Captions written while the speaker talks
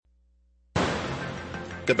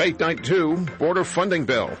Debate Night 2, Border Funding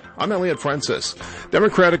Bill. I'm Elliot Francis.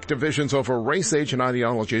 Democratic divisions over race, age, and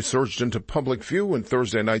ideology surged into public view in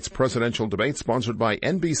Thursday night's presidential debate sponsored by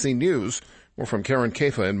NBC News. More from Karen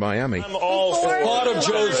Kafa in Miami. I'm all for part of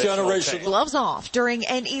Joe's generation. Gloves off during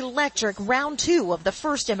an electric round 2 of the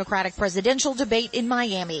first Democratic presidential debate in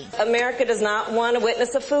Miami. America does not want to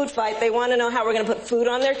witness a food fight. They want to know how we're going to put food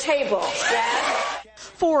on their table. Yes?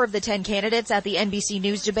 4 of the 10 candidates at the NBC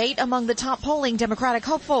News debate among the top polling Democratic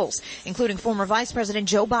hopefuls, including former Vice President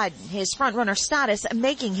Joe Biden, his frontrunner status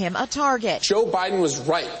making him a target. Joe Biden was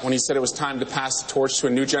right when he said it was time to pass the torch to a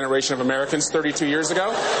new generation of Americans 32 years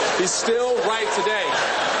ago. He's still right today.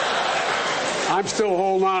 I'm still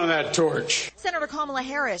holding on to that torch. Senator Kamala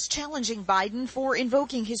Harris challenging Biden for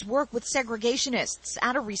invoking his work with segregationists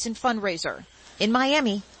at a recent fundraiser. In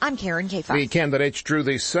Miami, I'm Karen Kafa. The candidates drew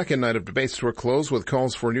the second night of debates to a close with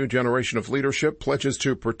calls for a new generation of leadership, pledges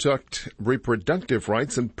to protect reproductive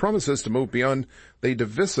rights, and promises to move beyond the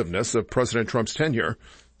divisiveness of President Trump's tenure.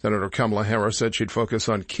 Senator Kamala Harris said she'd focus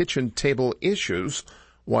on kitchen table issues,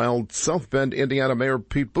 while South Bend, Indiana Mayor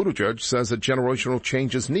Pete Buttigieg says a generational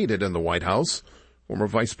change is needed in the White House. Former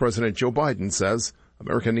Vice President Joe Biden says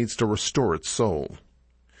America needs to restore its soul.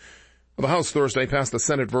 The House Thursday passed the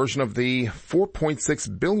Senate version of the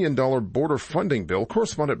 $4.6 billion border funding bill.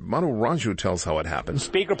 Correspondent Manu Raju tells how it happened.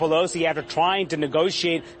 Speaker Pelosi, after trying to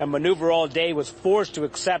negotiate and maneuver all day, was forced to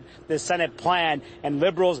accept the Senate plan, and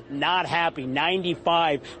liberals not happy,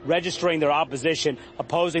 95 registering their opposition,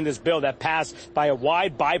 opposing this bill that passed by a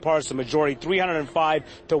wide bipartisan majority, 305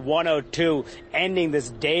 to 102, ending this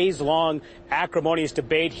days-long acrimonious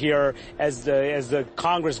debate here as the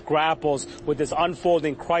Congress grapples with this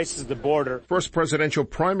unfolding crisis at the border. First presidential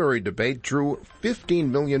primary debate drew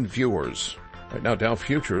 15 million viewers. Right now, Dow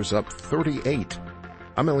Futures up 38.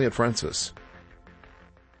 I'm Elliot Francis.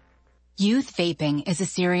 Youth vaping is a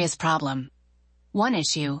serious problem. One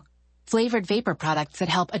issue, flavored vapor products that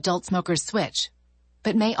help adult smokers switch,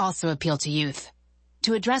 but may also appeal to youth.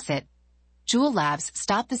 To address it, Juul Labs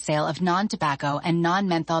stopped the sale of non-tobacco and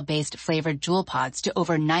non-menthol-based flavored Juul pods to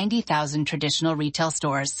over 90,000 traditional retail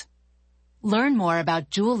stores. Learn more about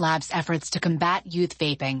Juul Labs' efforts to combat youth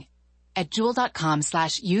vaping at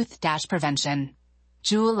juul.com/youth-prevention.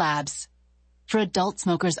 Juul Labs. For adult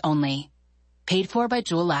smokers only. Paid for by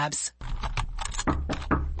Juul Labs.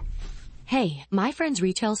 Hey, my friend's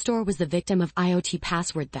retail store was the victim of IoT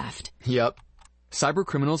password theft. Yep. Cyber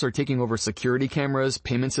criminals are taking over security cameras,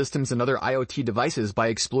 payment systems, and other IoT devices by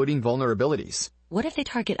exploiting vulnerabilities. What if they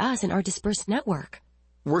target us and our dispersed network?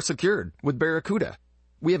 We're secured with Barracuda.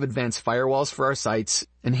 We have advanced firewalls for our sites,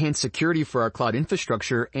 enhanced security for our cloud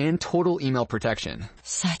infrastructure, and total email protection.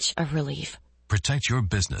 Such a relief. Protect your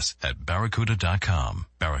business at Barracuda.com.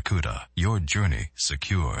 Barracuda, your journey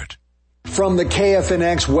secured. From the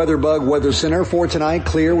KFNX WeatherBug Weather Center for tonight,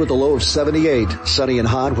 clear with a low of 78. Sunny and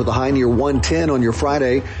hot with a high near 110 on your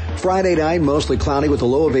Friday. Friday night, mostly cloudy with a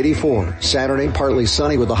low of 84. Saturday, partly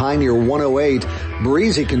sunny with a high near 108.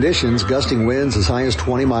 Breezy conditions, gusting winds as high as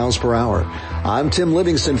 20 miles per hour. I'm Tim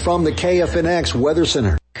Livingston from the KFNX Weather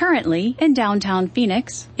Center. Currently, in downtown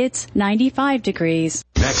Phoenix, it's 95 degrees.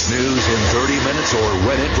 Next news in 30 minutes or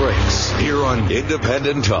when it breaks. Here on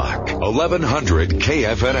Independent Talk, 1100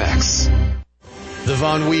 KFNX. The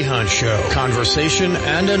Von Wehunt Show. Conversation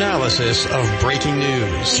and analysis of breaking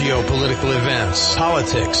news, geopolitical events,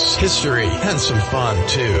 politics, history, and some fun,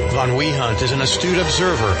 too. Von Wehunt is an astute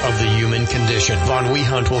observer of the human condition. Von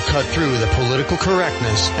Wehunt will cut through the political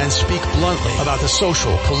correctness and speak bluntly about the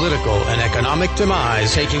social, political, and economic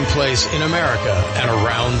demise taking place in America and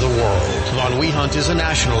around the world. Von Wehunt is a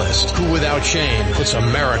nationalist who, without shame, puts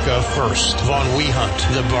America first. Von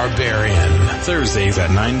Wehunt, the Barbarian. Thursdays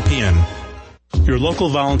at 9 p.m. Your local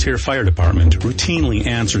volunteer fire department routinely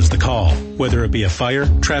answers the call, whether it be a fire,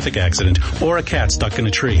 traffic accident, or a cat stuck in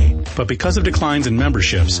a tree. But because of declines in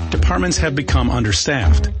memberships, departments have become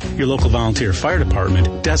understaffed. Your local volunteer fire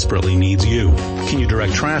department desperately needs you. Can you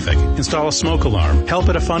direct traffic, install a smoke alarm, help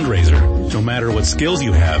at a fundraiser? No matter what skills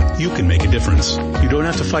you have, you can make a difference. You don't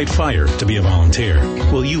have to fight fire to be a volunteer.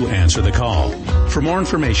 Will you answer the call? For more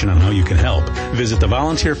information on how you can help, visit the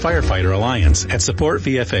Volunteer Firefighter Alliance at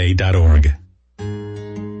supportvfa.org.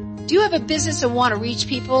 Do you have a business and want to reach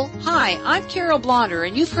people? Hi, I'm Carol Blonder,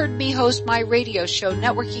 and you've heard me host my radio show,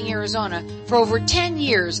 Networking Arizona, for over 10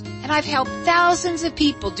 years, and I've helped thousands of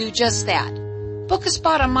people do just that. Book a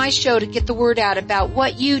spot on my show to get the word out about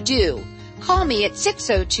what you do. Call me at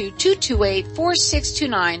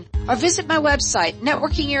 602-228-4629 or visit my website,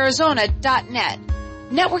 networkingarizona.net.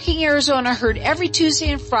 Networking Arizona heard every Tuesday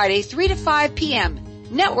and Friday, 3 to 5 p.m.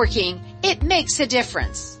 Networking, it makes a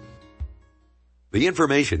difference. The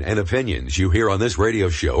information and opinions you hear on this radio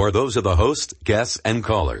show are those of the host, guests, and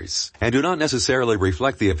callers, and do not necessarily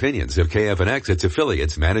reflect the opinions of KFNX, its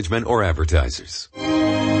affiliates, management, or advertisers.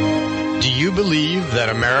 Do you believe that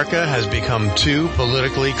America has become too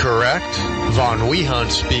politically correct? Von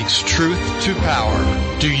Wehunt speaks truth to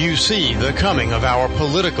power. Do you see the coming of our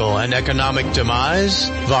political and economic demise?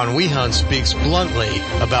 Von Wehunt speaks bluntly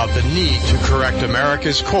about the need to correct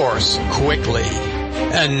America's course quickly.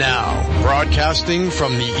 And now, broadcasting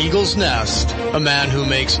from the Eagle's Nest, a man who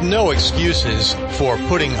makes no excuses for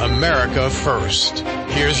putting America first.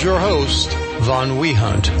 Here's your host, Von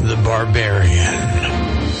Wehunt, the Barbarian.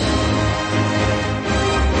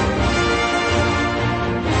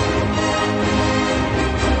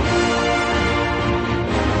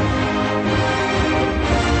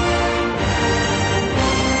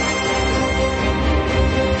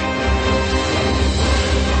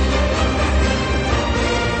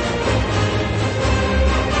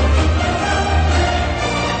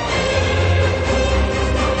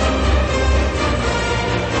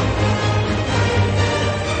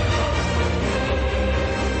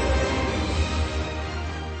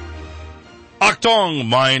 Achtung,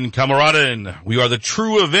 mein Kameraden. We are the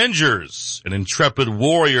true avengers and intrepid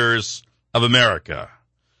warriors of America,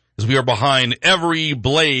 as we are behind every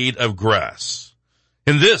blade of grass.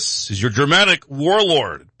 And this is your Germanic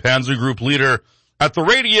Warlord, Panzer Group leader at the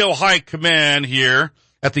Radio High Command here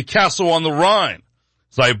at the Castle on the Rhine,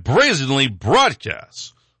 as I brazenly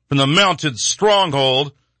broadcast from the mounted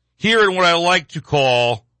stronghold here in what I like to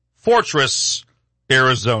call Fortress,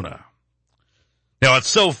 Arizona. Now, it's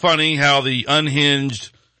so funny how the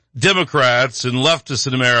unhinged Democrats and leftists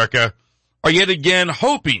in America are yet again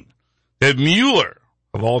hoping that Mueller,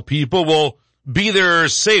 of all people, will be their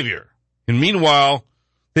savior. And meanwhile,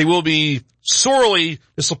 they will be sorely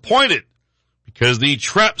disappointed because the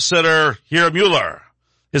trap setter here, Mueller,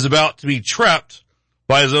 is about to be trapped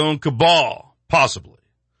by his own cabal, possibly,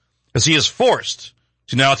 as he is forced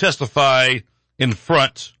to now testify in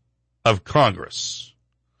front of Congress.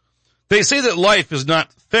 They say that life is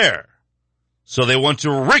not fair, so they want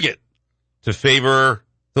to rig it to favor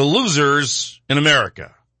the losers in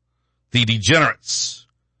America, the degenerates,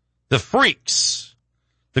 the freaks,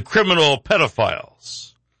 the criminal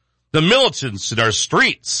pedophiles, the militants in our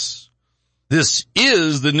streets. This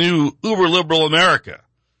is the new uber-liberal America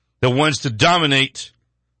that wants to dominate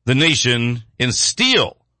the nation and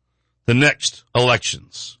steal the next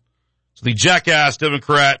elections. So the Jackass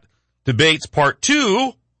Democrat Debates Part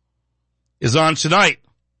 2 is on tonight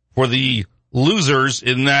for the losers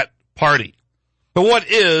in that party. But what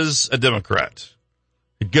is a Democrat?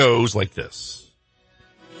 It goes like this.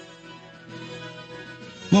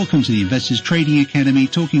 Welcome to the Investors Trading Academy,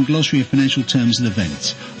 talking glossary of financial terms and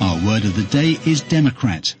events. Our word of the day is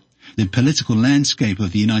Democrat. The political landscape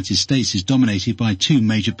of the United States is dominated by two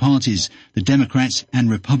major parties, the Democrats and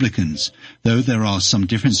Republicans. Though there are some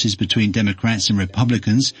differences between Democrats and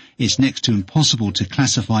Republicans, it's next to impossible to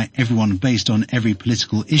classify everyone based on every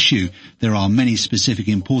political issue. There are many specific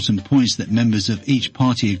important points that members of each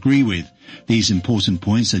party agree with. These important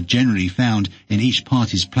points are generally found in each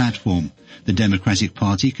party's platform. The Democratic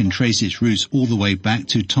Party can trace its roots all the way back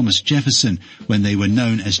to Thomas Jefferson, when they were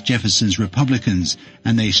known as Jefferson's Republicans,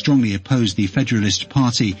 and they strongly opposed the Federalist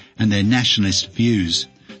Party and their nationalist views.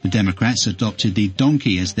 The Democrats adopted the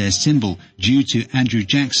donkey as their symbol due to Andrew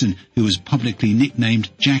Jackson, who was publicly nicknamed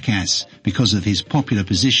Jackass because of his popular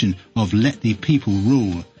position of let the people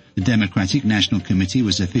rule. The Democratic National Committee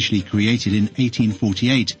was officially created in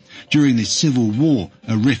 1848. During the Civil War,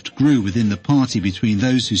 a rift grew within the party between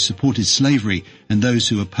those who supported slavery and those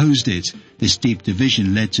who opposed it. This deep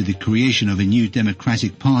division led to the creation of a new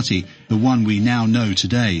Democratic Party, the one we now know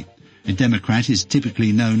today. A Democrat is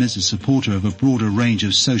typically known as a supporter of a broader range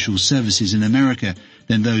of social services in America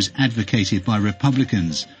than those advocated by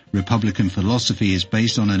Republicans. Republican philosophy is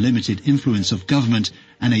based on a limited influence of government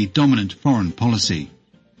and a dominant foreign policy.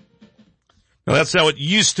 Now, that's how it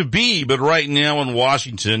used to be, but right now in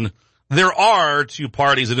Washington, there are two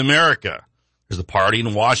parties in America. There's the party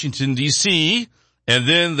in Washington, D.C., and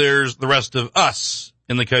then there's the rest of us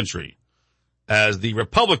in the country, as the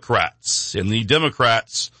Republicrats and the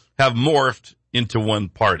Democrats have morphed into one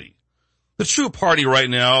party. The true party right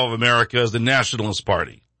now of America is the Nationalist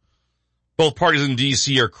Party. Both parties in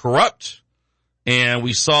D.C. are corrupt, and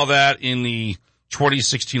we saw that in the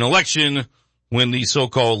 2016 election when the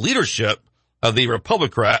so-called leadership of the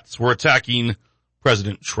Republicrats were attacking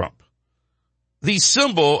President Trump. The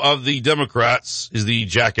symbol of the Democrats is the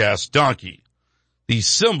jackass donkey. The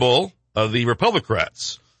symbol of the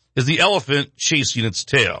Republicrats is the elephant chasing its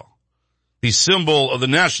tail. The symbol of the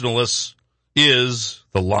nationalists is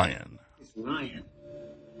the lion? He's the lion.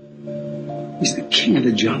 He's the king of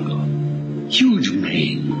the jungle. Huge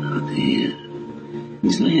mane out there.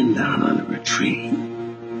 He's laying down under a tree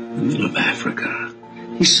in the middle of Africa.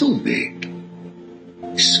 He's so big.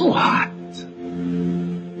 He's so hot.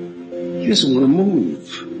 He doesn't want to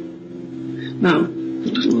move. Now,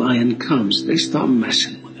 the little lion comes. They start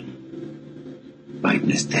messing with him. Biting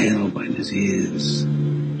his tail, biting his ears.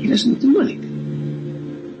 He doesn't do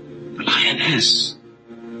anything. The lioness,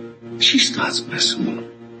 she starts messing with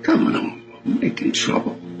him. Coming over, making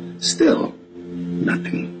trouble. Still,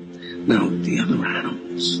 nothing. Now, the other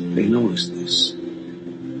animals, they notice this.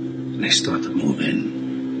 And they start to move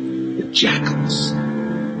in. The jackals,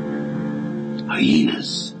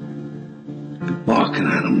 hyenas, they're barking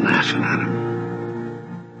at him, laughing at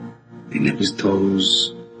him. They nip his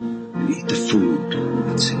toes and eat the food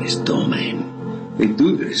that's in his domain. They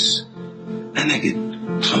do this, and they get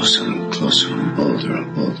closer and closer and bolder,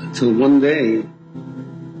 till one day,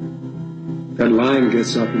 that lion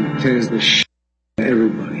gets up and tears the shit out of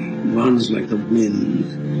everybody, runs like the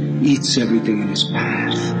wind, eats everything in his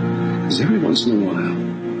path. Because every once in a while,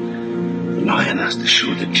 the lion has to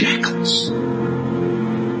show the jackals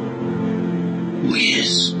who he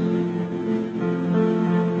is.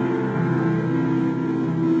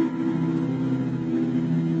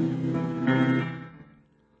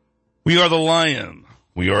 We are the lion.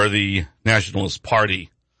 We are the Nationalist Party.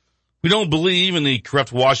 We don't believe in the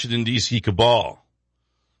corrupt Washington, D.C. cabal.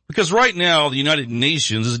 Because right now, the United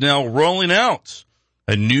Nations is now rolling out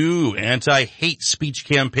a new anti-hate speech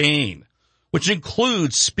campaign, which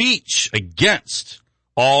includes speech against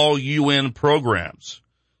all UN programs.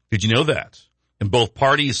 Did you know that? And both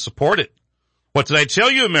parties support it. What did I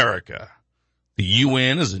tell you, America? The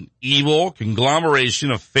UN is an evil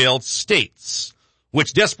conglomeration of failed states,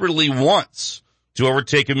 which desperately wants to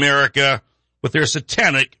overtake America with their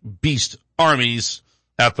satanic beast armies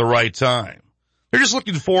at the right time. They're just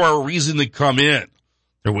looking for a reason to come in.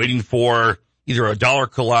 They're waiting for either a dollar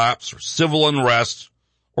collapse or civil unrest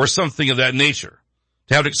or something of that nature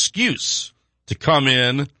to have an excuse to come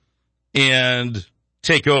in and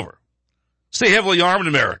take over. Stay heavily armed,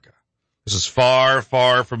 America. This is far,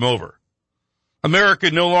 far from over.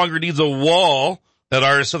 America no longer needs a wall at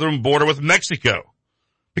our southern border with Mexico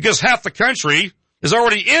because half the country is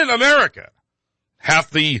already in America.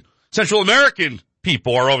 Half the Central American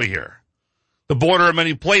people are over here. The border in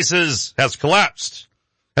many places has collapsed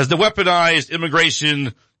as the weaponized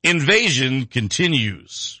immigration invasion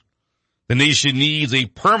continues. The nation needs a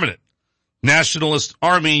permanent nationalist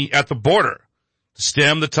army at the border to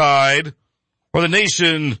stem the tide, or the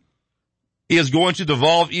nation is going to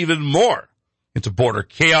devolve even more into border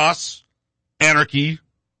chaos, anarchy,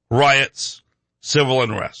 riots, civil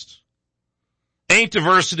unrest. Ain't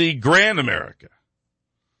diversity grand, America?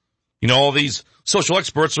 You know, all these social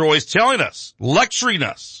experts are always telling us, lecturing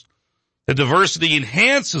us, that diversity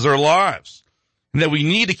enhances our lives and that we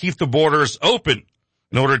need to keep the borders open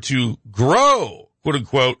in order to grow, quote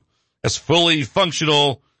unquote, as fully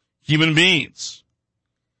functional human beings.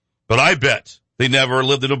 But I bet they never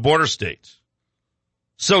lived in a border state.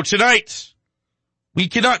 So tonight, we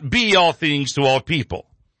cannot be all things to all people.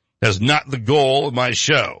 That's not the goal of my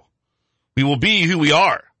show. We will be who we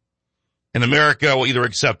are, and America will either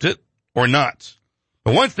accept it or not.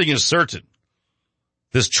 But one thing is certain.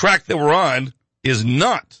 This track that we're on is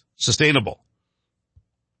not sustainable.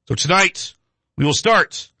 So tonight, we will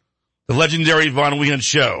start the legendary Von Wehunt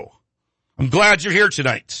Show. I'm glad you're here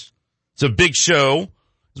tonight. It's a big show,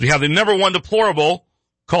 as we have the number one deplorable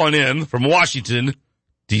calling in from Washington,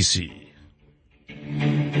 D.C.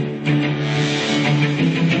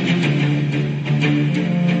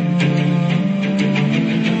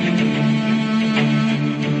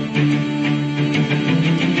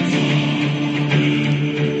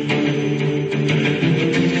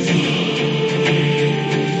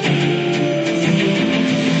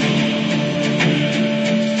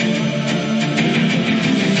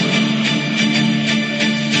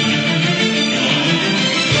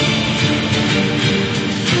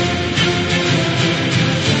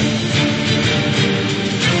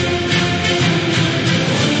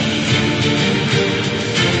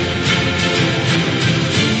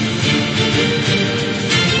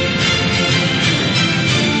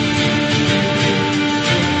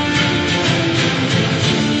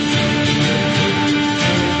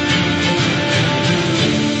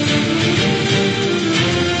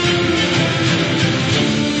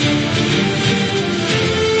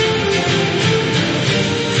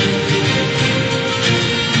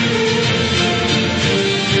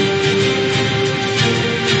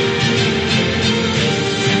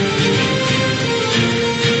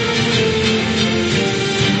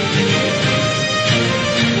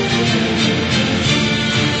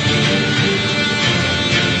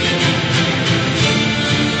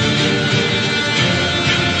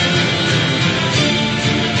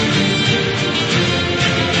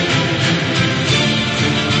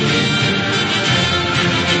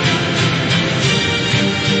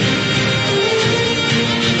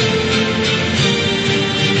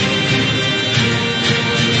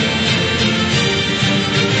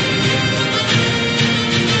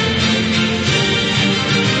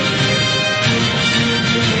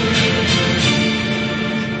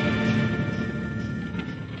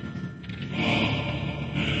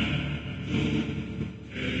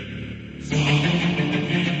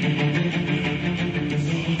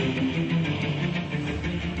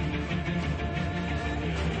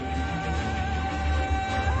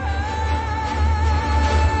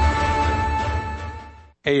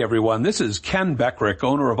 Hey everyone, this is Ken Beckrick,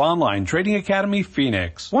 owner of Online Trading Academy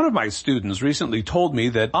Phoenix. One of my students recently told me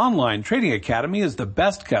that Online Trading Academy is the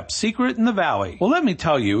best kept secret in the Valley. Well, let me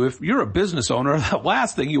tell you, if you're a business owner, the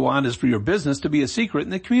last thing you want is for your business to be a secret in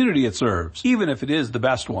the community it serves, even if it is the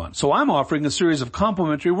best one. So I'm offering a series of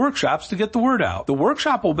complimentary workshops to get the word out. The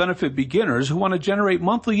workshop will benefit beginners who want to generate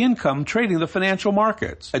monthly income trading the financial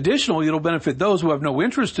markets. Additionally, it'll benefit those who have no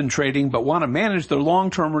interest in trading but want to manage their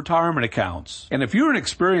long-term retirement accounts. And if you're an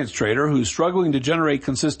experienced trader who's struggling to generate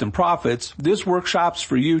consistent profits, this workshop's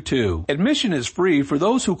for you too. Admission is free for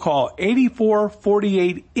those who call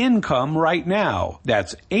 8448-INCOME right now.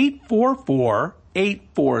 That's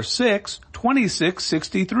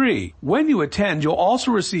 844-846-2663. When you attend, you'll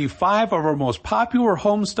also receive 5 of our most popular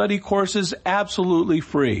home study courses absolutely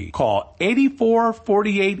free. Call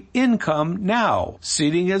 8448-INCOME now.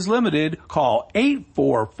 Seating is limited. Call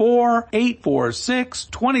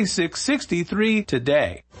 844-846-2663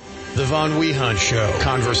 today. The Von Wehunt Show.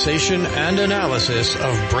 Conversation and analysis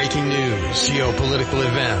of breaking news, geopolitical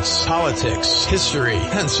events, politics, history,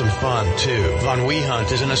 and some fun, too. Von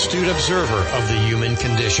Wehunt is an astute observer of the human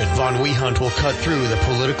condition. Von Wehunt will cut through the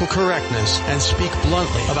political correctness and speak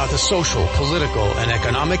bluntly about the social, political, and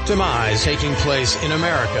economic demise taking place in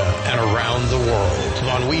America and around the world.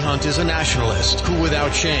 Von Wehunt is a nationalist who,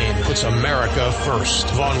 without shame, puts America first.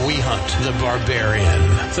 Von Wehunt, the Barbarian.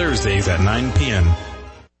 Thursdays at 9 p.m.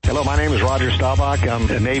 Hello, my name is Roger Staubach. I'm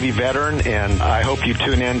a Navy veteran, and I hope you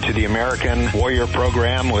tune in to the American Warrior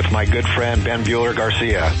program with my good friend Ben Bueller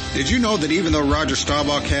Garcia. Did you know that even though Roger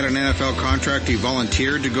Staubach had an NFL contract, he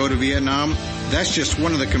volunteered to go to Vietnam? That's just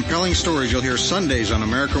one of the compelling stories you'll hear Sundays on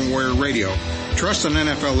American Warrior Radio. Trust an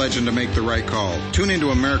NFL legend to make the right call. Tune into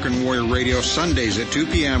American Warrior Radio Sundays at 2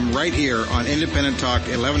 p.m. right here on Independent Talk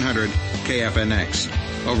 1100 KFNX.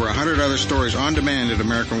 Over 100 other stories on demand at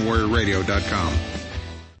AmericanWarriorRadio.com.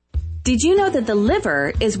 Did you know that the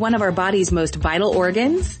liver is one of our body's most vital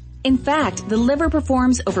organs? In fact, the liver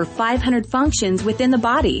performs over 500 functions within the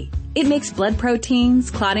body. It makes blood proteins,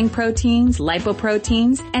 clotting proteins,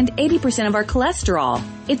 lipoproteins, and 80% of our cholesterol.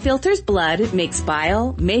 It filters blood, makes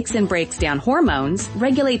bile, makes and breaks down hormones,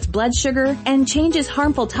 regulates blood sugar, and changes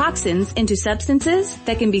harmful toxins into substances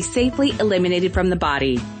that can be safely eliminated from the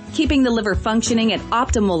body. Keeping the liver functioning at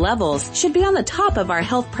optimal levels should be on the top of our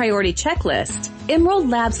health priority checklist. Emerald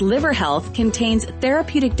Labs Liver Health contains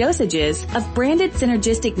therapeutic dosages of branded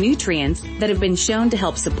synergistic nutrients that have been shown to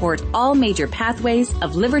help support all major pathways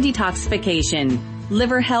of liver detoxification.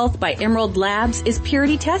 Liver Health by Emerald Labs is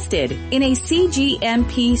purity tested in a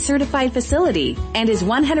CGMP certified facility and is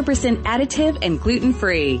 100% additive and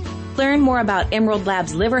gluten-free. Learn more about Emerald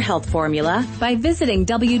Labs Liver Health Formula by visiting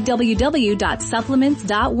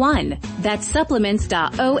www.supplements.one. That's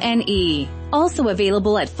supplements.one. Also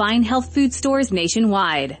available at fine health food stores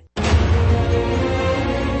nationwide.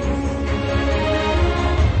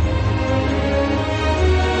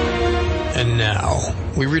 And now,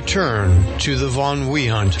 we return to the Von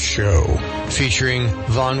Wehunt Show, featuring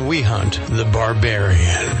Von Wehunt, the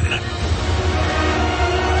Barbarian.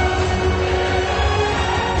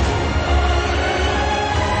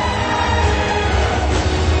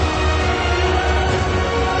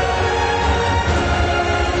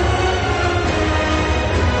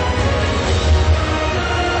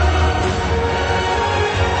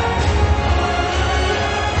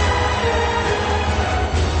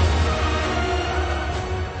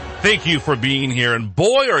 Thank you for being here, and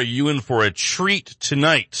boy, are you in for a treat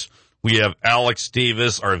tonight. We have Alex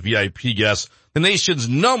Davis, our VIP guest, the nation's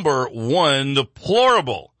 #1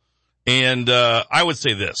 deplorable. And I would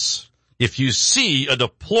say this: if you see a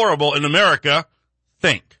deplorable in America,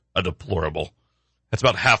 think a deplorable. That's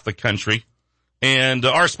about half the country. And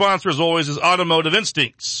our sponsor, as always, is Automotive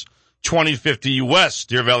Instincts, 2050 West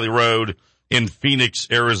Deer Valley Road in Phoenix,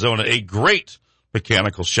 Arizona. A great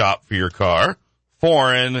mechanical shop for your car,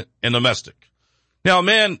 foreign and domestic. Now, a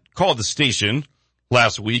man called the station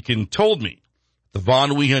last week and told me the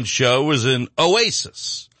Von Wehunt Show is an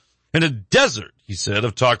oasis in a desert, he said,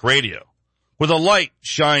 of talk radio, where the light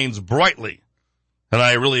shines brightly. And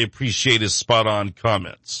I really appreciate his spot-on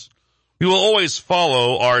comments. We will always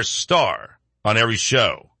follow our star on every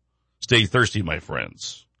show. Stay thirsty, my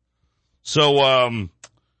friends. So,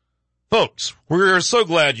 folks, we're so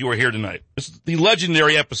glad you are here tonight. This is the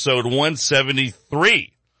legendary episode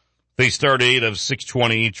 173, the start date of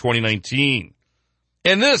 6/20/2019.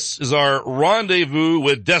 And this is our Rendezvous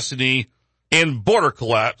with Destiny and Border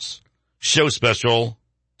Collapse show special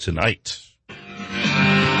tonight.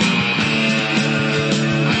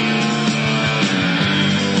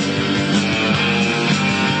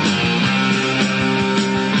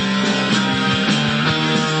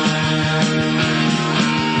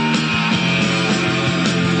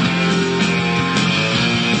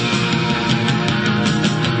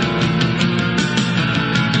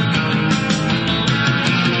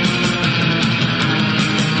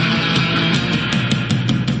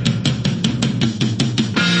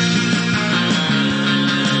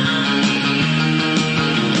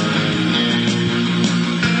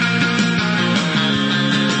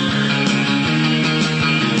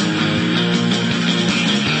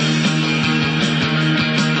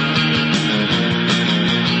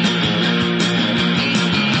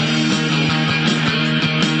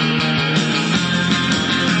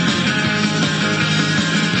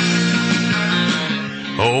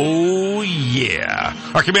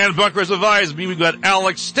 Yeah. Our command bunker has advised me we've got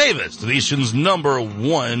Alex Davis, the nation's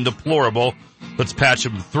 #1 deplorable. Let's patch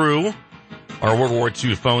him through our World War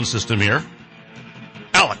II phone system here.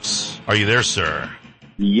 Alex, are you there, sir?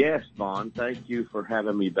 Yes, Vaughn. Thank you for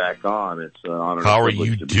having me back on. It's an honor. How are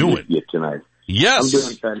you doing? You tonight. Yes. I'm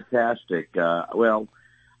doing fantastic. Well,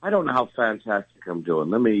 I don't know how fantastic I'm doing.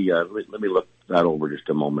 Let me look that over just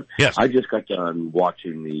a moment. Yes. I just got done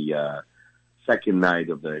watching the second night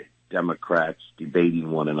of the Democrats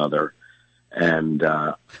debating one another, and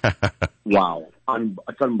wow,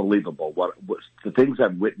 it's unbelievable what the things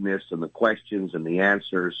I've witnessed and the questions and the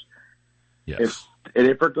answers. Yes.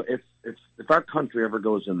 If our country ever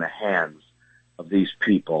goes in the hands of these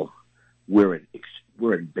people, we're in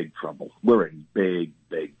big trouble. We're in big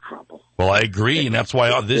trouble. Well, I agree, and that's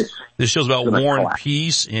why this show's about war and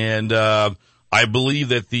peace, and I believe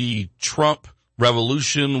that the Trump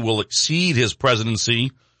revolution will exceed his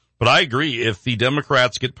presidency. But I agree, if the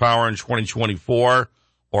Democrats get power in 2024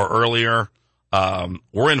 or earlier,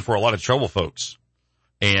 we're in for a lot of trouble, folks.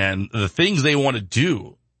 And the things they want to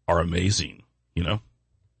do are amazing, you know?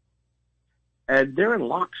 And they're in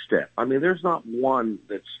lockstep. I mean, there's not one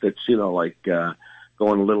that's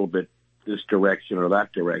going a little bit this direction or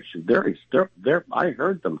that direction. They're I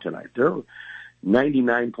heard them tonight. They're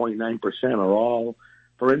 99.9% are all,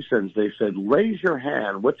 for instance, they said, raise your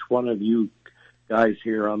hand. Which one of you guys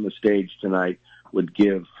here on the stage tonight would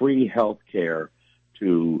give free health care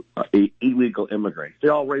to illegal immigrants? They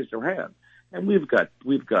all raised their hand. And we've got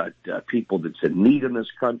people that's in need in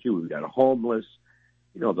this country. We've got homeless.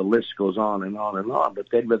 You know, the list goes on and on and on. But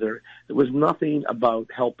there was nothing about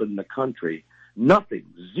helping the country. Nothing,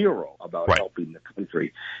 zero about helping the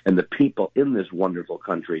country and the people in this wonderful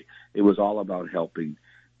country. It was all about helping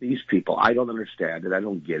these people. I don't understand it. I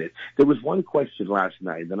don't get it. There was one question last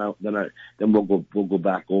night. Then we'll go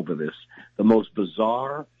back over this. The most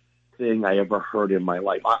bizarre thing I ever heard in my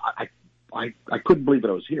life. I couldn't believe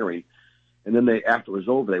what I was hearing. And then after it was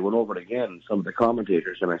over, they went over it again, some of the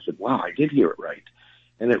commentators, and I said, wow, I did hear it right.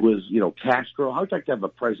 And it was, Castro. How would you like to have a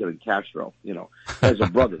President Castro, as a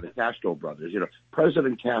brother, the Castro brothers,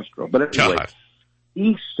 President Castro. But anyway,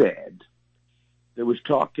 he said, there was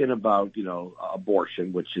talking about,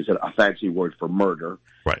 abortion, which is a fancy word for murder.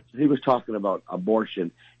 Right. He was talking about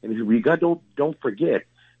abortion. And he said, don't forget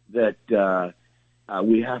that,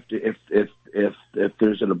 we have to, if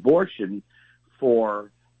there's an abortion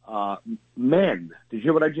for, men. Did you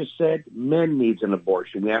hear what I just said? Men needs an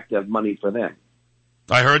abortion. We have to have money for them.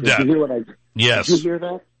 I heard that. Did you hear Yes. Did you hear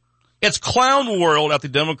that? It's clown world at the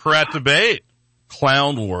Democrat debate.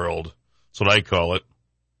 Clown world. That's what I call it.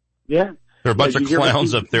 Yeah. There are a bunch of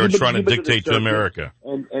clowns up there trying to dictate to America.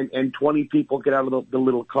 And 20 people get out of the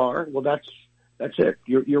little car. Well, that's it.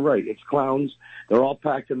 You're right. It's clowns. They're all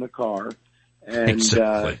packed in the car. And,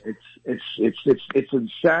 exactly. It's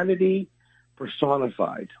insanity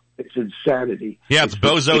personified. It's insanity. Yeah, it's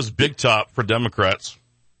Bozo's big top for Democrats.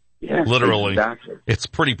 Yeah, literally. Exactly. It's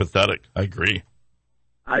pretty pathetic. I agree.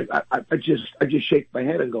 I just shake my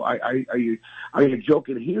head and go, are you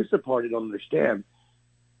joking? Here's the part I don't understand.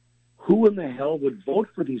 Who in the hell would vote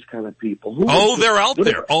for these kind of people? They're out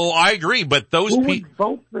there. Oh, I agree. But those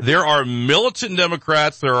people, there are militant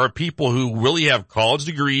Democrats. There are people who really have college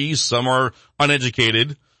degrees. Some are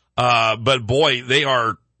uneducated. But boy, they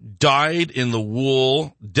are dyed in the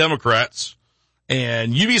wool Democrats.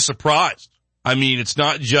 And you'd be surprised. I mean, it's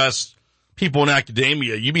not just people in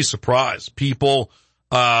academia. You'd be surprised. People,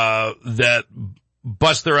 that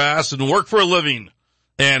bust their ass and work for a living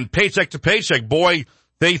and paycheck to paycheck. Boy,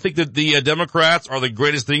 they think that the Democrats are the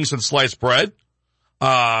greatest thing since sliced bread.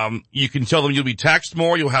 You can tell them you'll be taxed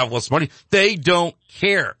more, you'll have less money. They don't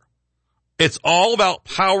care. It's all about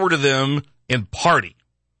power to them and party.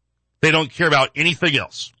 They don't care about anything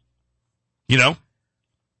else.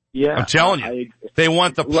 Yeah. I'm telling you. They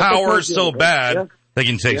want the power so bad, they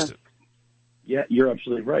can taste it. Yeah, you're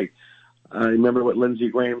absolutely right. Remember what Lindsey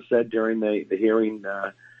Graham said during the hearing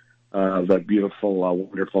of that beautiful,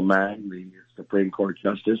 wonderful man, the Supreme Court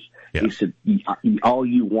Justice? Yeah. He said, all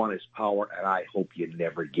you want is power, and I hope you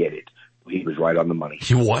never get it. He was right on the money.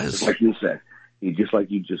 He was. Just like you said. Just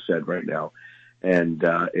like you just said right now. And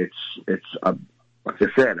it's like I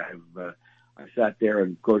said, I sat there,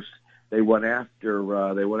 and of course, they went after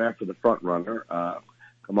the front runner.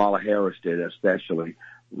 Kamala Harris did, especially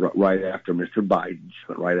right after Mr. Biden. She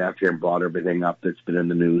went right after him, brought everything up that's been in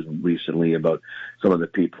the news recently about some of the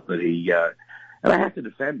people that he. And I have to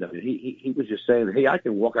defend him. He was just saying, "Hey, I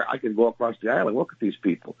can go across the aisle and look at these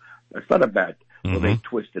people. That's not a bad." Mm-hmm. Well, they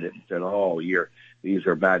twisted it and said, "Oh, these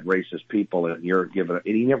are bad racist people, and you're giving."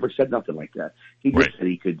 And he never said nothing like that. He just said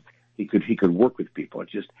he he could work with people.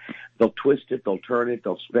 It's just they'll twist it, they'll turn it,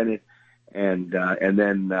 they'll spin it, and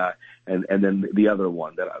then the other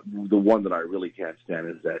one the one that I really can't stand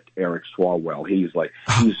is that Eric Swalwell. He's right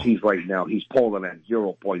now he's polling at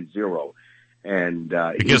 0.0, and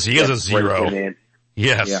because he is a zero.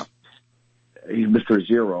 Yes, yeah, he's Mr.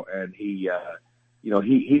 Zero, and he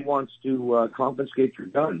wants to confiscate your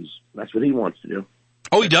guns. That's what he wants to do.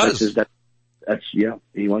 Oh, he does.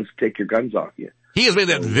 He wants to take your guns off you. He has made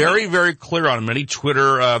that very, very clear on many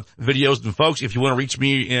Twitter videos. And folks, if you want to reach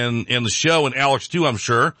me in the show, and Alex too, I'm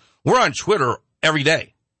sure, we're on Twitter every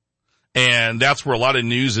day. And that's where a lot of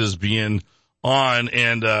news is being on.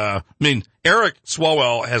 And Eric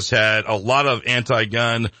Swalwell has had a lot of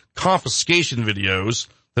anti-gun confiscation videos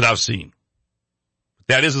that I've seen.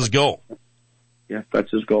 That is his goal. Yeah,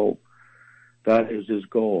 that's his goal. That is his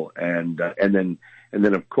goal. And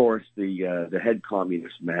then of course the head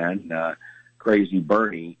communist man, Crazy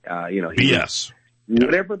Bernie, BS.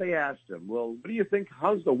 Whatever they asked him, well, what do you think?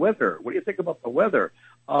 How's the weather? What do you think about the weather?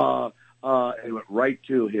 And he went right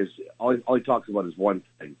to his. All he talks about is one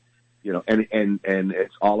thing, and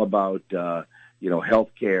it's all about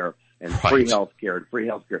healthcare and free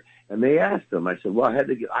healthcare. And they asked him. I said, well, I had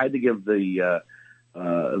to give the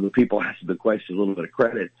people asking the question a little bit of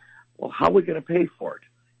credit. Well, how are we going to pay for it?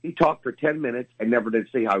 He talked for 10 minutes and never did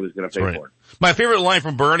say how he was going to pay for it. My favorite line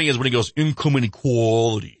from Bernie is when he goes, income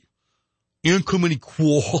inequality. Income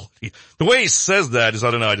inequality. The way he says that is, I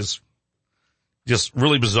don't know, just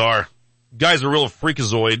really bizarre. Guy's a real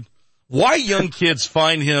freakazoid. Why young kids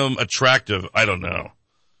find him attractive, I don't know.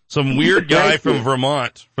 Some weird guy from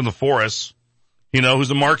Vermont, from the forests, who's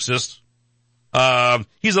a Marxist.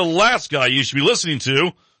 He's the last guy you should be listening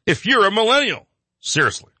to if you're a millennial.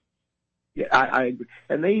 Seriously. Yeah, I agree.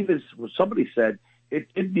 And somebody said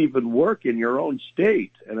it didn't even work in your own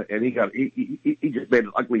state, and he just made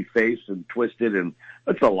an ugly face and twisted, and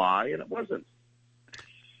that's a lie, and it wasn't.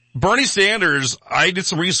 Bernie Sanders, I did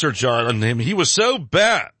some research on him. He was so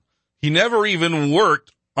bad, he never even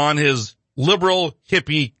worked on his liberal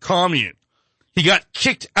hippie commune. He got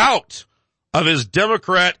kicked out of his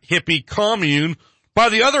Democrat hippie commune by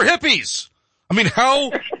the other hippies. I mean,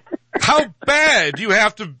 how bad do you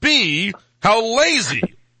have to be, how lazy,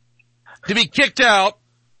 to be kicked out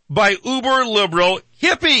by uber liberal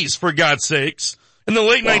hippies, for God's sakes, in the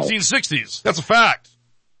late 1960s? That's a fact.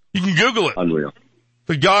 You can Google it. Unreal.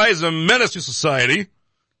 The guy is a menace to society,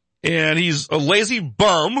 and he's a lazy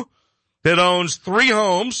bum that owns 3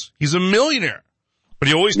 homes. He's a millionaire. But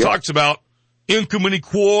he always talks about income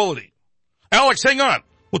inequality. Alex, hang on.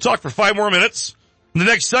 We'll talk for 5 more minutes in the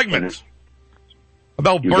next segment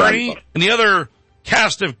about Bernie and the other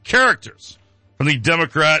cast of characters from the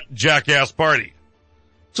Democrat jackass party.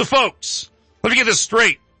 So folks, let me get this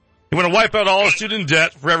straight. You want to wipe out all student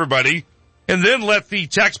debt for everybody and then let the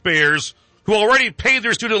taxpayers who already paid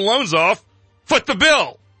their student loans off foot the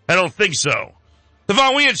bill? I don't think so. The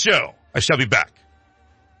Von Wehunt Show. I shall be back.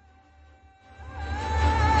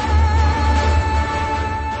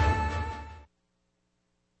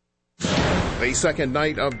 The second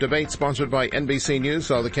night of debate sponsored by NBC News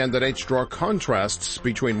saw the candidates draw contrasts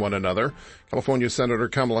between one another. California Senator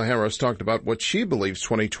Kamala Harris talked about what she believes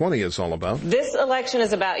 2020 is all about. This election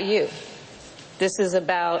is about you. This is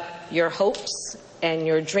about your hopes and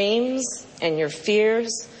your dreams and your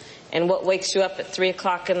fears and what wakes you up at 3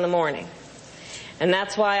 o'clock in the morning. And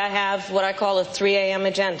that's why I have what I call a 3 a.m.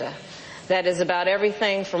 agenda. That is about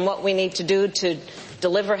everything from what we need to do to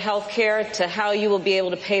deliver health care to how you will be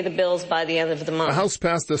able to pay the bills by the end of the month. The House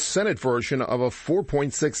passed the Senate version of a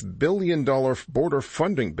 $4.6 billion border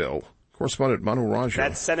funding bill. Correspondent Manu Raju.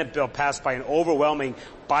 That Senate bill passed by an overwhelming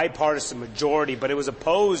bipartisan majority, but it was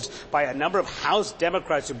opposed by a number of House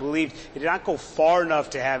Democrats who believed it did not go far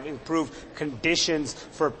enough to have improved conditions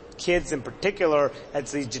for kids in particular at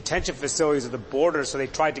the detention facilities at the border, so they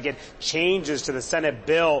tried to get changes to the Senate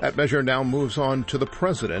bill. That measure now moves on to the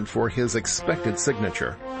president for his expected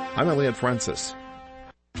signature. I'm Elliot Francis.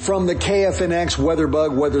 From the KFNX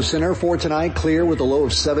WeatherBug Weather Center for tonight, clear with a low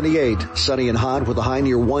of 78. Sunny and hot with a high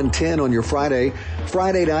near 110 on your Friday.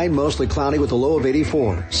 Friday night, mostly cloudy with a low of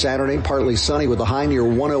 84. Saturday, partly sunny with a high near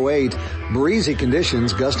 108. Breezy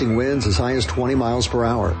conditions, gusting winds as high as 20 miles per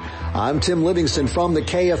hour. I'm Tim Livingston from the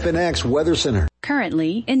KFNX Weather Center.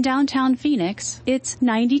 Currently, in downtown Phoenix, it's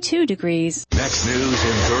 92 degrees. Next news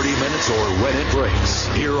in 30 minutes or when it breaks.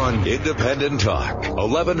 Here on Independent Talk,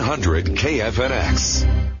 1100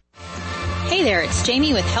 KFNX. Hey there, it's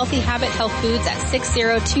Jamie with Healthy Habit Health Foods at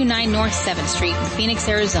 6029 North 7th Street in Phoenix,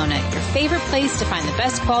 Arizona. Your favorite place to find the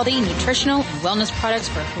best quality nutritional and wellness products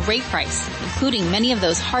for a great price, including many of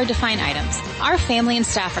those hard-to-find items. Our family and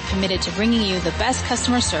staff are committed to bringing you the best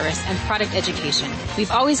customer service and product education.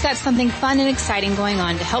 We've always got something fun and exciting going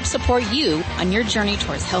on to help support you on your journey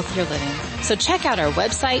towards healthier living. So check out our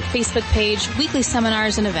website, Facebook page, weekly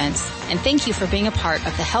seminars and events, and thank you for being a part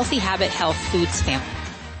of the Healthy Habit Health Foods family.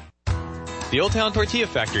 The Old Town Tortilla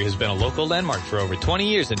Factory has been a local landmark for over 20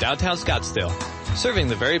 years in downtown Scottsdale, serving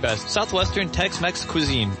the very best Southwestern Tex-Mex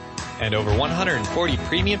cuisine and over 140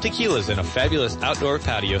 premium tequilas in a fabulous outdoor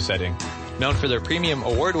patio setting. Known for their premium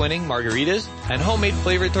award-winning margaritas and homemade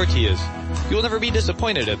flavored tortillas, you will never be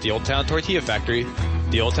disappointed at the Old Town Tortilla Factory.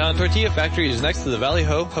 The Old Town Tortilla Factory is next to the Valley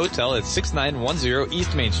Ho Hotel at 6910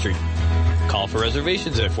 East Main Street. Call for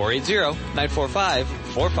reservations at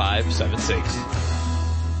 480-945-4576.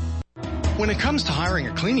 When it comes to hiring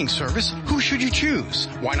a cleaning service, who should you choose?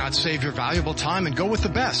 Why not save your valuable time and go with the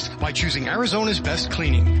best by choosing Arizona's Best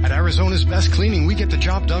Cleaning? At Arizona's Best Cleaning, we get the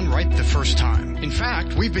job done right the first time. In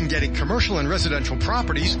fact, we've been getting commercial and residential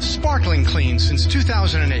properties sparkling clean since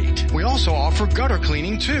 2008. We also offer gutter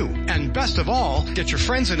cleaning too. And best of all, get your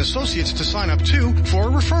friends and associates to sign up too for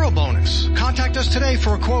a referral bonus. Contact us today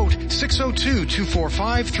for a quote,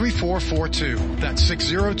 602-245-3442. That's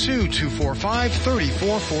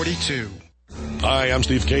 602-245-3442. Hi, I'm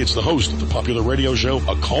Steve Cates, the host of the popular radio show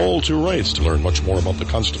A Call to Rights. To learn much more about the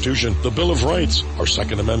Constitution, the Bill of Rights, our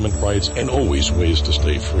Second Amendment rights, and always ways to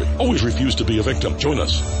stay free. Always refuse to be a victim. Join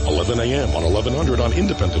us 11 a.m. on 1100 on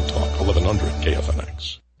Independent Talk, 1100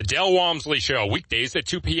 KFNX. The Dale Walmsley Show, weekdays at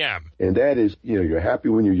 2 p.m. And that is, you're happy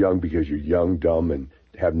when you're young because you're young, dumb, and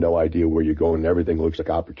have no idea where you're going and everything looks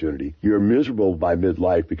like opportunity. You're miserable by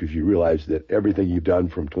midlife because you realize that everything you've done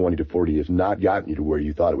from 20 to 40 has not gotten you to where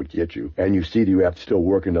you thought it would get you. And you see that you have to still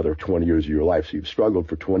work another 20 years of your life. So you've struggled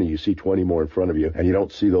for 20, you see 20 more in front of you, and you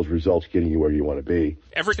don't see those results getting you where you want to be.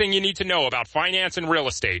 Everything you need to know about finance and real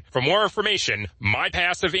estate. For more information,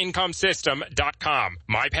 mypassiveincomesystem.com.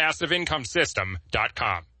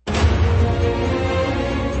 mypassiveincomesystem.com.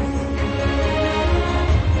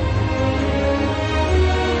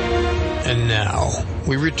 And now,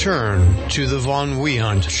 we return to the Von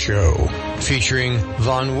Wehunt Show, featuring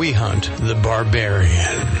Von Wehunt, the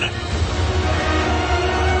Barbarian.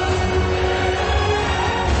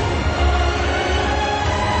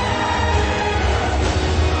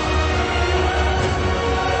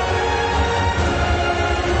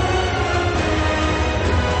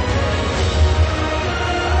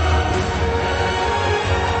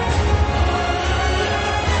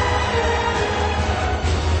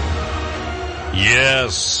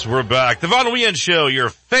 Yes, we're back. The Von Wehunt Show, your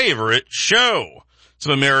favorite show.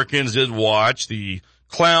 Some Americans did watch the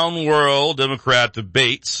Clown World Democrat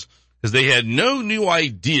debates because they had no new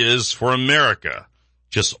ideas for America.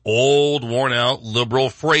 Just old, worn-out liberal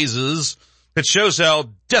phrases that shows how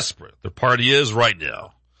desperate their party is right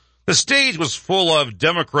now. The stage was full of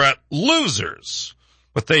Democrat losers,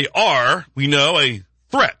 but they are, we know, a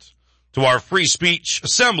threat to our free speech,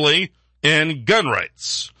 assembly, and gun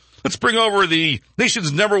rights. Let's bring over the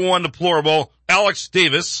nation's number one deplorable, Alex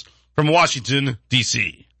Davis from Washington,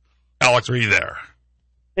 D.C. Alex, are you there?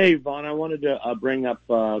 Hey, Vaughn, I wanted to bring up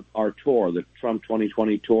our tour, the Trump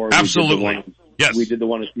 2020 tour. Absolutely. Yes. We did the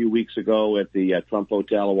one a few weeks ago at the Trump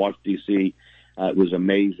Hotel in Washington, D.C. It was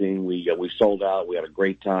amazing. We sold out. We had a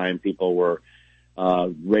great time. People were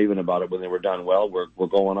raving about it when they were done. Well, we're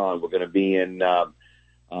going on. We're going to be in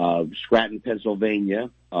Scranton,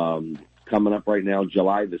 Pennsylvania, coming up right now,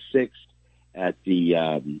 July the 6th at the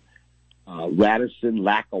Radisson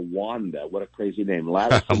Lackawanna. What a crazy name.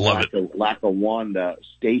 Lackawanna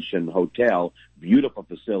Station Hotel. Beautiful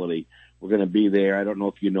facility. We're going to be there. I don't know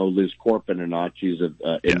if you know Liz Corpin or not. She's an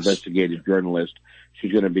investigative journalist.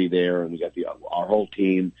 She's going to be there, and we got our whole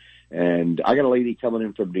team. And I got a lady coming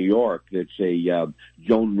in from New York that's a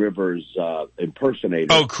Joan Rivers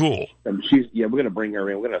impersonator. Oh, cool. And we're going to bring her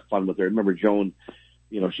in. We're going to have fun with her. Remember Joan?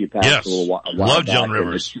 She passed a while Love back. Joan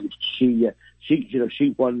Rivers. She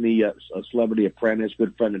won the Celebrity Apprentice,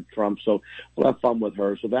 good friend of Trump. So we'll have fun with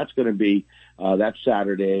her. So that's going to be that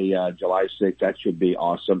Saturday, July 6th. That should be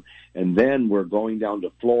awesome. And then we're going down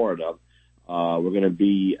to Florida. We're going to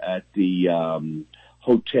be at the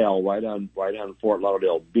hotel right on Fort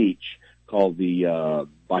Lauderdale Beach called the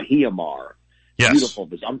Bahia Mar. Yes. Beautiful.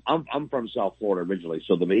 I'm from South Florida originally,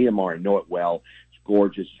 so the Bahia Mar, I know it well. It's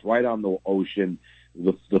gorgeous. It's right on the ocean.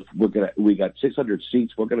 We got 600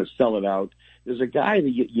 seats. We're going to sell it out. There's a guy that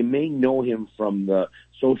you may know him from the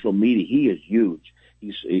social media. He is huge.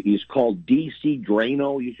 He's called DC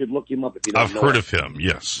Drano. You should look him up if you don't know. I've heard of him.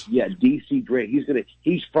 Yes. Yeah, DC Drano.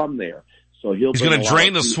 He's from there, so he's going to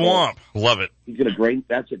drain the swamp. Love it. He's going to drain.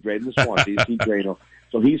 That's it. Drain the swamp. DC Drano.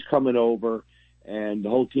 So he's coming over, and the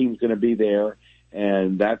whole team's going to be there,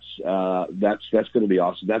 and that's going to be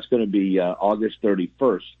awesome. That's going to be August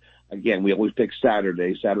 31st. Again, we always pick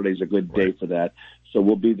Saturday. Saturday's a good day for that, so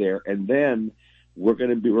we'll be there, and then we're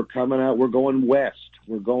coming out. We're going west.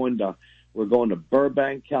 We're going to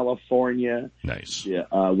Burbank, California. Nice. Yeah,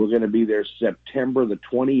 we're going to be there September the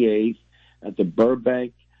 28th at the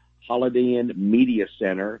Burbank Holiday Inn Media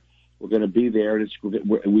Center. We're going to be there.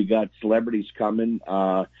 We got celebrities coming.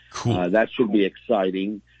 Cool. That should be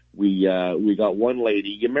exciting. We got one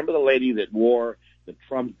lady. You remember the lady that wore the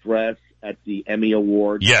Trump dress at the Emmy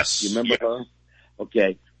Awards? Yes. You remember her?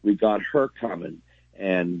 Okay. We got her coming,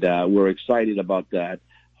 and we're excited about that.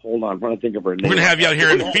 Hold on, I'm trying to think of her name. We're going to have you out here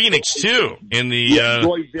in Phoenix too, in the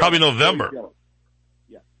probably November.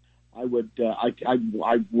 Yeah, I would. I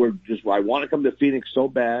want to come to Phoenix so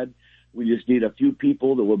bad. We just need a few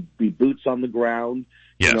people that will be boots on the ground.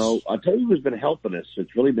 Yes. You know, I'll tell you who's been helping us.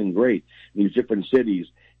 It's really been great in these different cities.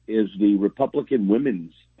 Is the Republican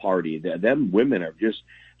Women's Party? Them women are just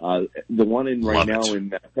the one in right now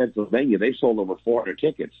in Pennsylvania. They sold over 400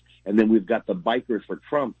 tickets, and then we've got the Bikers for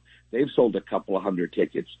Trump. They've sold a couple of hundred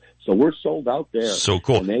tickets, so we're sold out there. So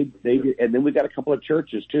cool. And and then we got a couple of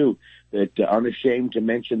churches too that aren't ashamed to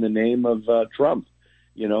mention the name of Trump,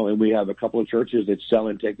 you know. And we have a couple of churches that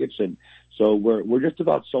selling tickets, and so we're just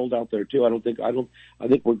about sold out there too. I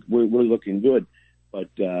think we're really looking good.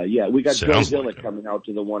 But yeah, we got Joe Zillick coming out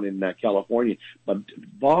to the one in California. But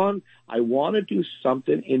Vaughn, I want to do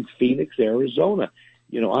something in Phoenix, Arizona.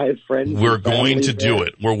 You know, I have friends. We're going to do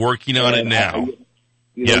it. We're working on it now.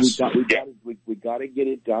 You know, yes. we got to get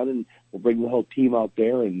it done, and we'll bring the whole team out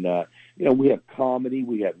there. And you know, we have comedy,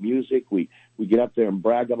 we have music, we get up there and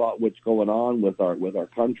brag about what's going on with our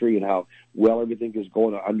country and how well everything is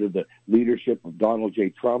going under the leadership of Donald J.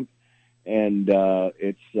 Trump. And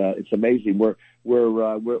it's amazing.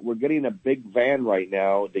 We're getting a big van right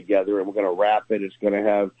now together, and we're going to wrap it. It's going to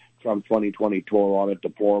have Trump 2020 tour on it,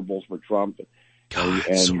 deplorables for Trump, and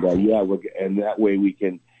that way we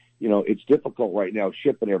can. You know, it's difficult right now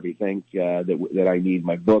shipping everything that I need,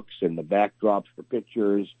 my books and the backdrops for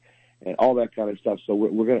pictures and all that kind of stuff. So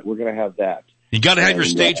we're gonna have that. You got to have your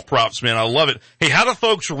stage props, man. I love it. Hey, how do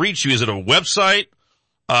folks reach you? Is it a website?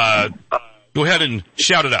 Go ahead and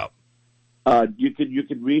shout it out. You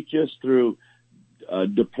could reach us through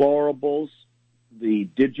deplorables, the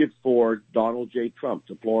digit for Donald J. Trump.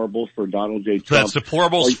 Deplorables for Donald J. Trump. So that's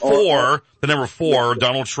deplorables for the number 4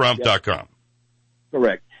 DonaldTrump.com.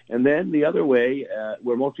 Correct. And then the other way,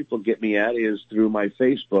 where most people get me at is through my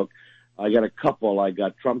Facebook. I got a couple. I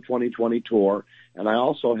got Trump 2020 Tour, and I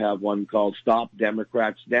also have one called Stop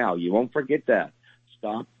Democrats Now. You won't forget that.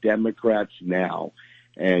 Stop Democrats Now.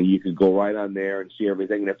 And you can go right on there and see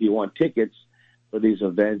everything. And if you want tickets for these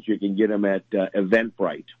events, you can get them at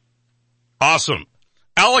Eventbrite. Awesome.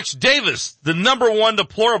 Alex Davis, the number 1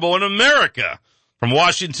 deplorable in America from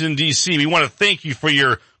Washington, D.C. We want to thank you for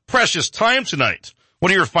your precious time tonight.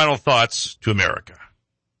 What are your final thoughts to America?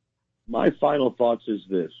 My final thoughts is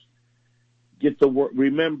this. Get the word.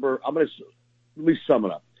 Remember, let me sum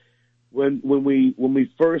it up. When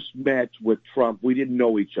we first met with Trump, we didn't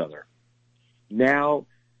know each other. Now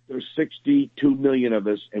there's 62 million of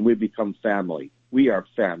us, and we've become family. We are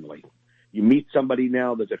family. You meet somebody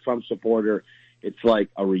now that's a Trump supporter, it's like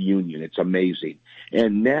a reunion. It's amazing.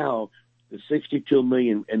 And now the 62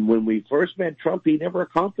 million. And when we first met Trump, he never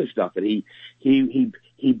accomplished nothing.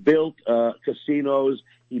 He built casinos.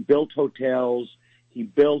 He built hotels. He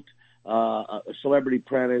built a Celebrity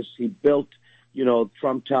Apprentice. He built,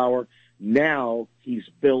 Trump Tower. Now he's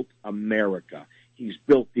built America. He's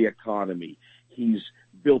built the economy. He's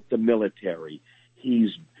built the military.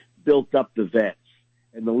 He's built up the vets.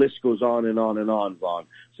 And the list goes on and on and on, Vaughn.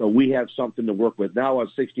 So we have something to work with. Now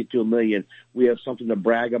on 62 million, we have something to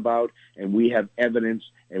brag about, and we have evidence,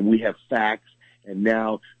 and we have facts. And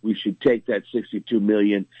now we should take that 62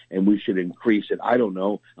 million and we should increase it. I don't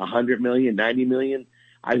know, 100 million, 90 million.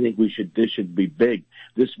 I think this should be big.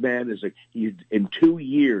 This man he's in 2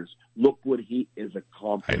 years. Look what he is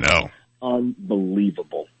accomplished. I know.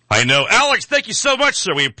 Unbelievable. I know. Alex, thank you so much,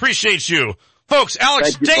 sir. We appreciate you. Folks,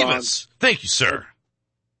 Alex Davis. Vaughn. Thank you, sir.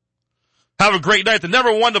 Have a great night. The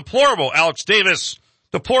number 1 deplorable, Alex Davis,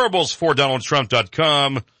 deplorables for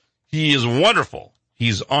DonaldTrump.com. He is wonderful.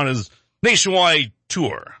 He's on his nationwide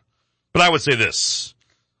tour. But I would say this.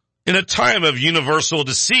 In a time of universal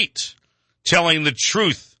deceit, telling the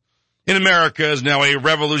truth in America is now a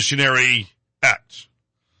revolutionary act.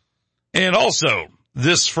 And also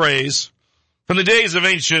this phrase from the days of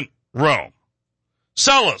ancient Rome.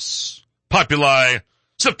 Salus populi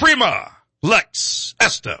suprema lex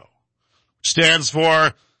esto, which stands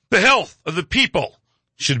for the health of the people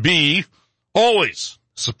should be always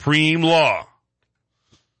supreme law.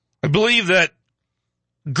 I believe that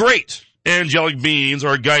great angelic beings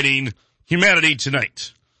are guiding humanity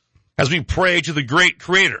tonight as we pray to the great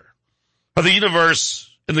creator of the universe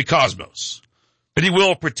and the cosmos, that he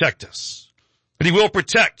will protect us, that he will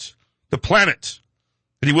protect the planet,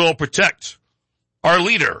 that he will protect our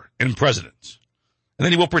leader and president, and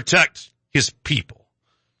that he will protect his people,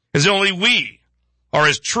 as only we are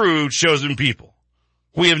his true chosen people.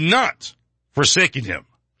 We have not forsaken him.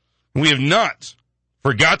 We have not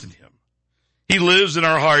forgotten him. He lives in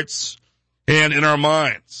our hearts and in our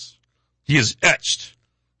minds. He is etched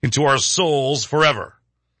into our souls forever.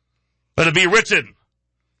 Let it be written.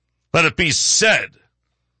 Let it be said.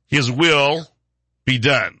 His will be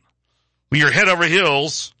done. We are head over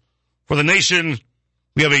heels for the nation.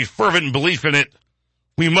 We have a fervent belief in it.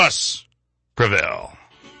 We must prevail.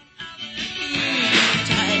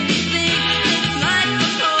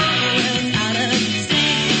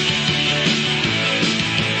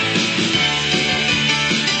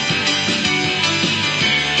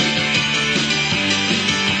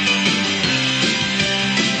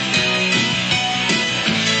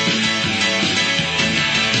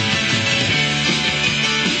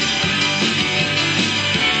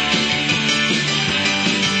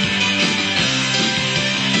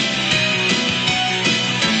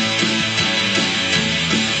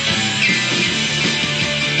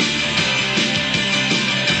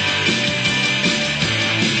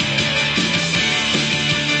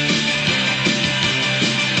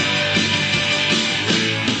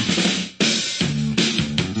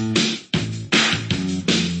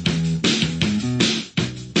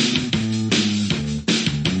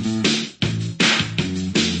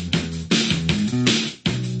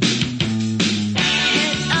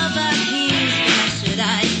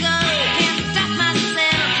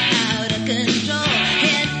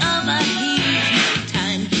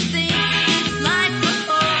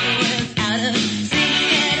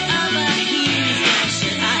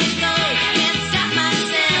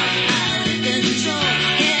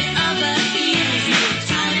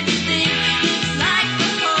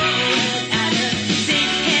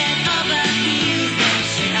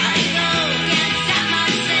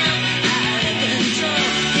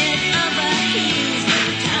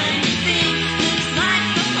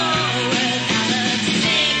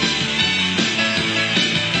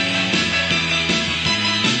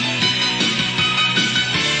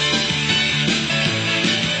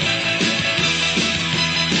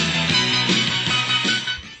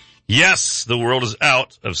 Yes, the world is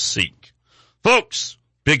out of sync. Folks,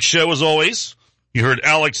 big show as always. You heard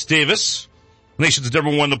Alex Davis, nation's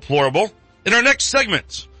number one deplorable. In our next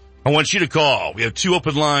segment, I want you to call. We have 2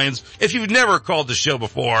 open lines. If you've never called the show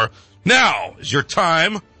before, now is your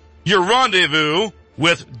time, your rendezvous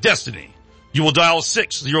with destiny. You will dial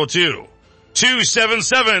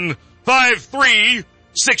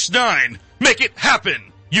 602-277-5369. Make it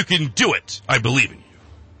happen. You can do it. I believe in you.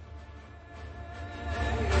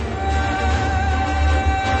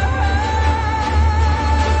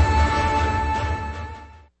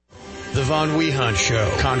 The Von Wehunt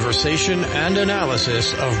Show. Conversation and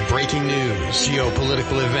analysis of breaking news,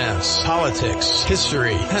 geopolitical events, politics,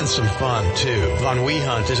 history, and some fun, too. Von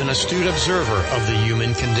Wehunt is an astute observer of the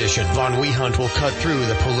human condition. Von Wehunt will cut through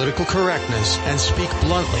the political correctness and speak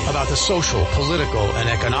bluntly about the social, political, and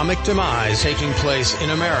economic demise taking place in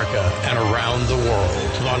America and around the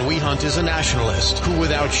world. Von Wehunt is a nationalist who,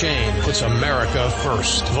 without shame, puts America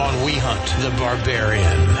first. Von Wehunt, the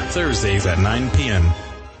Barbarian. Thursdays at 9 p.m.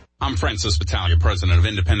 I'm Francis Battaglia, president of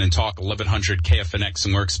Independent Talk 1100 KFNX,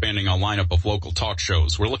 and we're expanding our lineup of local talk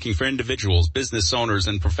shows. We're looking for individuals, business owners,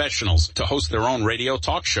 and professionals to host their own radio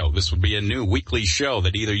talk show. This would be a new weekly show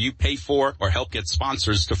that either you pay for or help get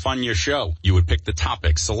sponsors to fund your show. You would pick the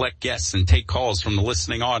topics, select guests, and take calls from the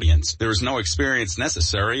listening audience. There is no experience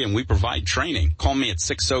necessary, and we provide training. Call me at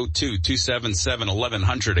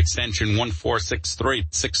 602-277-1100, extension 1463,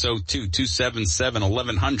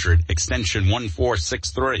 602-277-1100, extension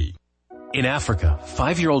 1463. In Africa,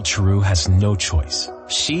 5-year-old Chiru has no choice.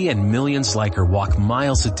 She and millions like her walk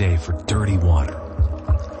miles a day for dirty water.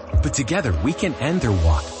 But together, we can end their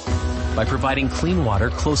walk by providing clean water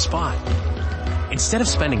close by. Instead of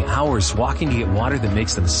spending hours walking to get water that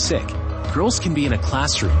makes them sick, girls can be in a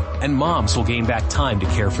classroom, and moms will gain back time to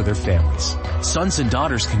care for their families. Sons and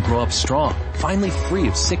daughters can grow up strong, finally free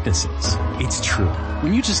of sicknesses. It's true.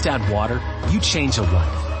 When you just add water, you change a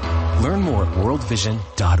life. Learn more at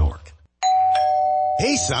worldvision.org.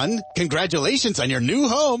 Hey, son, congratulations on your new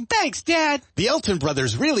home. Thanks, Dad. The Elton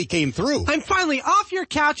brothers really came through. I'm finally off your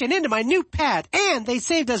couch and into my new pad, and they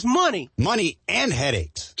saved us money. Money and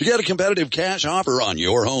headaches. To get a competitive cash offer on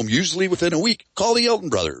your home, usually within a week, call the Elton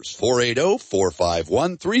brothers,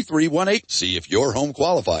 480-451-3318. See if your home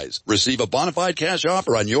qualifies. Receive a bona fide cash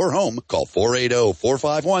offer on your home. Call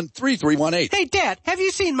 480-451-3318. Hey, Dad, have you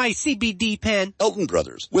seen my CBD pen? Elton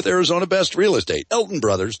Brothers, with Arizona Best Real Estate,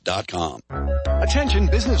 eltonbrothers.com. Attention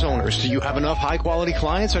business owners, do you have enough high-quality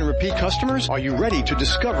clients and repeat customers? Are you ready to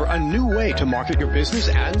discover a new way to market your business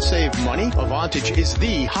and save money? Avantage is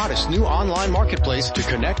the hottest new online marketplace to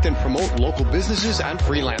connect and promote local businesses and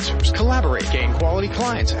freelancers. Collaborate, gain quality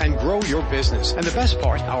clients, and grow your business. And the best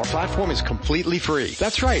part, our platform is completely free.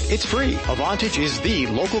 That's right, it's free. Avantage is the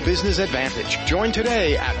local business advantage. Join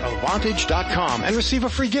today at Avantage.com and receive a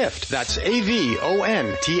free gift. That's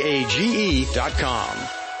AVONTAGE.com.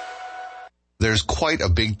 There's quite a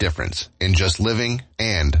big difference in just living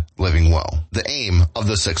and living well. The aim of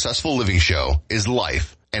the Successful Living Show is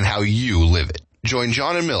life and how you live it. Join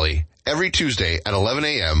John and Millie every Tuesday at 11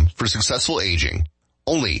 a.m. for Successful Aging,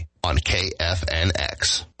 only on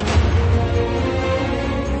KFNX.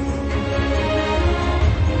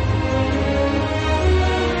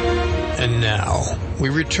 And now, we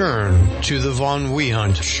return to the Von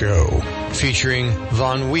Wehunt Show, featuring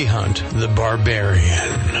Von Wehunt, the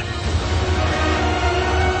Barbarian.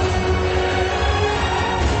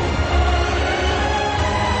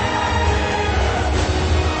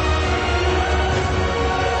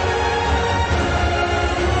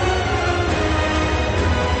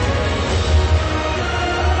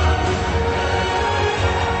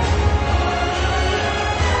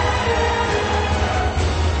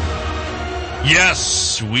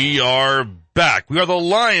 Yes, we are back. We are the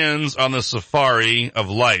lions on the safari of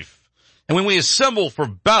life. And when we assemble for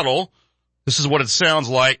battle, this is what it sounds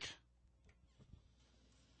like.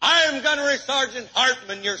 I am Gunnery Sergeant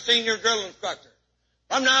Hartman, your senior drill instructor.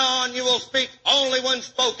 From now on, you will speak only when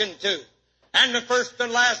spoken to. And the first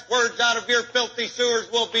and last words out of your filthy sewers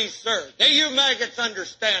will be, sir. Do you maggots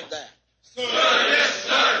understand that? Sir, yes,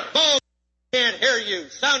 sir. Both can't hear you.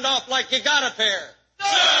 Sound off like you got a pair. Sir,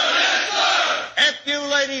 yes, sir. If you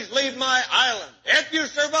ladies leave my island, if you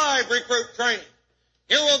survive recruit training,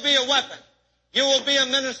 you will be a weapon. You will be a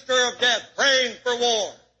minister of death praying for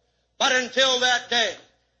war. But until that day,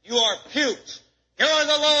 you are pukes. You are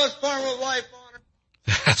the lowest form of life on earth.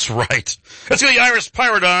 That's right. Let's get the Irish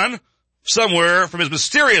Pirate on somewhere from his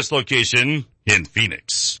mysterious location in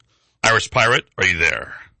Phoenix. Irish Pirate, are you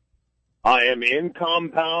there? I am in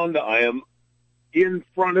compound. I am in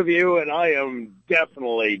front of you, and I am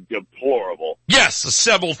definitely deplorable. Yes,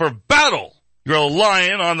 assemble for battle. You're a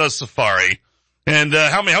lion on the safari. And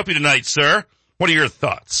how may I help you tonight, sir? What are your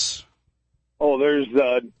thoughts? Oh, there's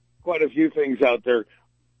quite a few things out there.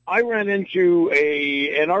 I ran into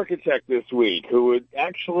an architect this week who would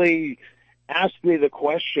actually ask me the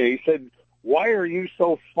question. He said, why are you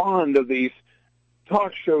so fond of these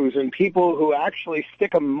talk shows and people who actually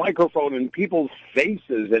stick a microphone in people's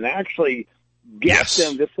faces and actually get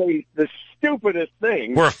them to say the stupidest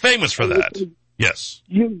thing? We're famous for that. Yes.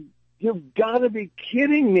 You've got to be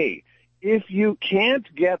kidding me. If you can't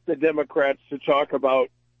get the Democrats to talk about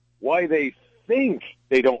why they think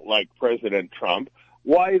they don't like President Trump,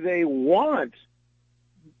 why they want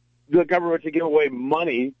the government to give away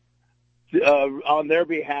money on their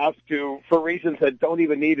behalf for reasons that don't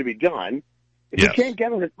even need to be done, if you can't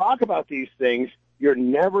get them to talk about these things, you're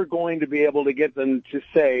never going to be able to get them to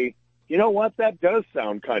say, you know what, that does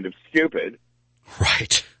sound kind of stupid.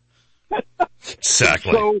 Right.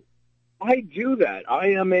 Exactly. So I do that.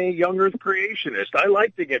 I am a young earth creationist. I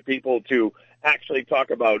like to get people to actually talk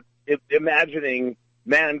about imagining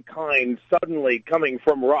mankind suddenly coming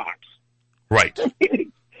from rocks. Right.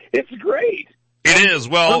 It's great. It is.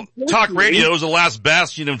 Well, talk radio is the last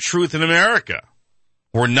bastion of truth in America.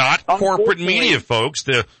 We're not corporate media, folks.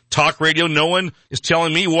 The talk radio, no one is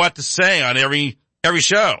telling me what to say on every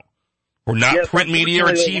show. We're not print media or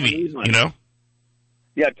TV, you know?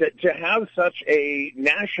 Yeah, to have such a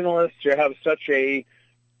nationalist, to have such a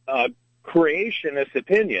creationist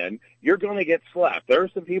opinion, you're going to get slapped. There are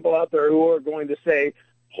some people out there who are going to say,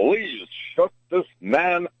 please shut this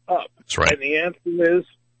man up. That's right. And the answer is,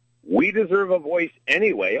 we deserve a voice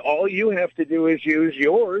anyway. All you have to do is use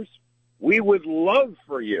yours. We would love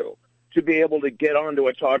for you to be able to get onto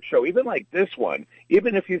a talk show, even like this one,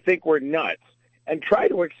 even if you think we're nuts, and try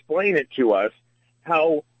to explain it to us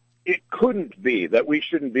how it couldn't be that we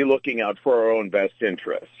shouldn't be looking out for our own best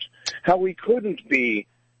interests, how we couldn't be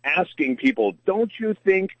asking people, don't you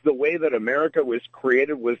think the way that America was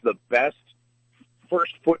created was the best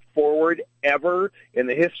first foot forward ever in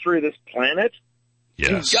the history of this planet? Yes.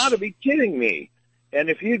 You've got to be kidding me. And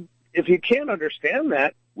if you can't understand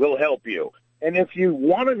that, we'll help you. And if you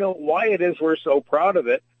want to know why it is we're so proud of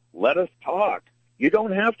it, let us talk. You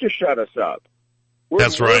don't have to shut us up. We're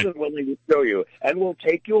more than willing to show you, and we'll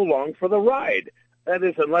take you along for the ride. That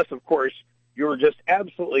is, unless, of course, you're just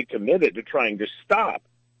absolutely committed to trying to stop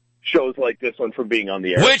shows like this one from being on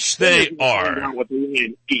the air. Which they are. Find out what the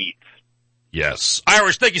man eats. Yes.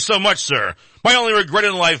 Irish, thank you so much, sir. My only regret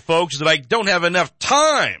in life, folks, is that I don't have enough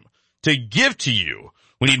time to give to you.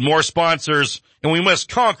 We need more sponsors, and we must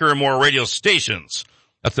conquer more radio stations.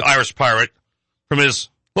 That's the Irish Pirate from his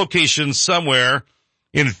location somewhere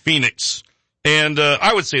in Phoenix. And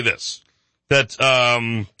I would say this, that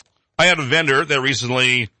I had a vendor that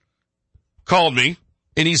recently called me,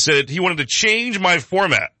 and he said he wanted to change my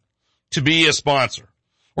format to be a sponsor.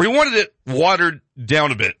 Or he wanted it watered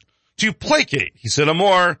down a bit to placate, he said, a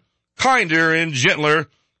more kinder and gentler,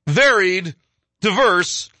 varied,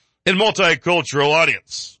 diverse, and multicultural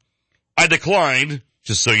audience. I declined,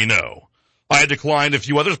 just so you know. I declined a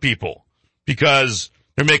few other people because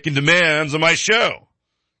they're making demands on my show.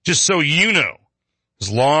 Just so you know,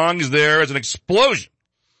 as long as there is an explosion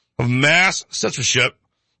of mass censorship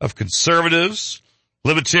of conservatives,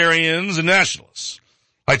 libertarians, and nationalists,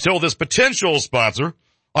 I told this potential sponsor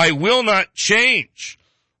I will not change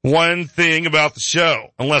one thing about the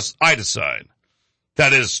show unless I decide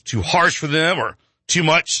that is too harsh for them or too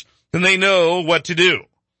much, then they know what to do.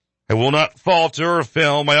 I will not falter or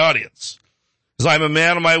fail my audience, as I am a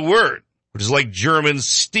man of my word, which is like German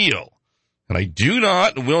steel, and I do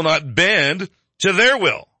not and will not bend to their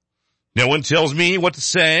will. No one tells me what to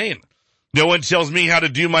say, and no one tells me how to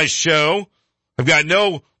do my show. I've got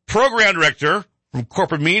no program director from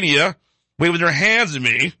corporate media waving their hands at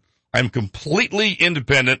me. I'm completely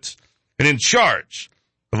independent and in charge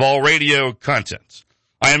of all radio content.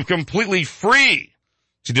 I am completely free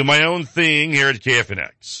to do my own thing here at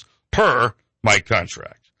KFNX, per my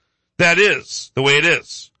contract. That is the way it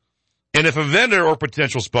is. And if a vendor or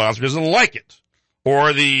potential sponsor doesn't like it,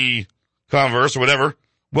 or the converse or whatever,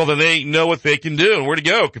 well, then they know what they can do and where to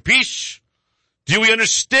go. Capiche? Do we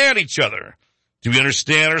understand each other? Do we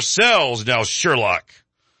understand ourselves now, Sherlock?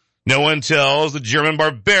 No one tells the German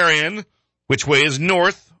barbarian which way is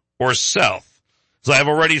north or south, as I have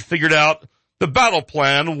already figured out the battle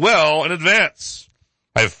plan well in advance.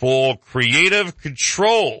 I have full creative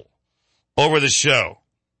control over the show,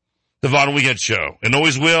 the Von Wehunt Show, and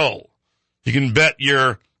always will. You can bet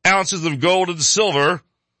your ounces of gold and silver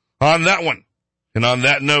on that one. And on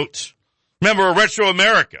that note, remember Retro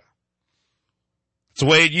America. It's the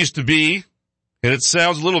way it used to be, and it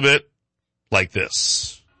sounds a little bit like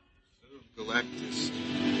this. Galactus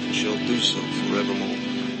shall do so forevermore.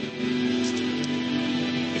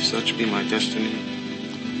 If such be my destiny,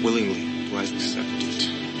 willingly do I accept it.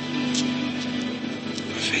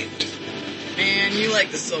 My fate. Man, you like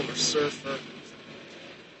the Silver Surfer.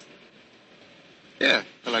 Yeah,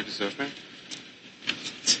 I like the Surfer.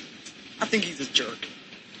 I think he's a jerk.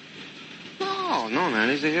 No, man,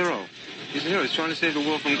 he's a hero. He's a hero. He's trying to save the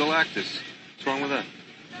world from Galactus. What's wrong with that?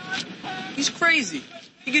 He's crazy.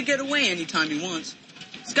 He could get away anytime he wants.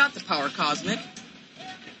 He's got the power cosmic.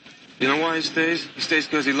 You know why he stays? He stays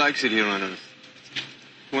because he likes it here on Earth.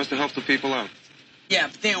 He wants to help the people out. Yeah,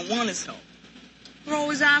 but they don't want his help. They're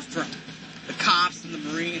always after him. The cops and the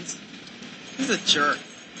Marines. He's a jerk.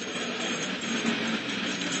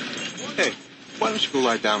 Hey, why don't you go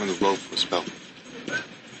lie down on the road for a spell?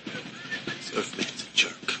 Surfman's a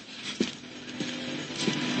jerk.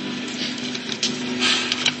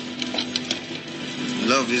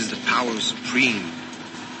 Love is the power supreme.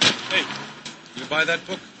 Hey, you buy that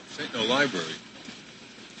book? This ain't no library.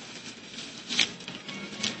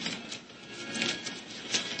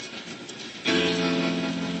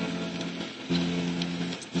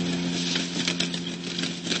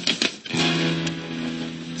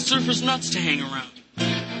 Surfer's nuts to hang around.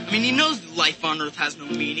 I mean, he knows that life on Earth has no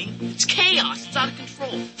meaning. It's chaos. It's out of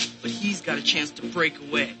control. But he's got a chance to break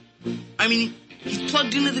away. I mean, he's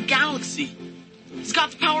plugged into the galaxy. He's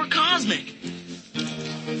got the power cosmic.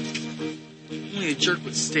 Only a jerk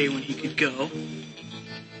would stay when he could go.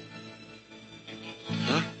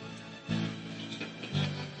 Huh?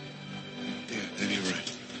 Yeah, maybe you're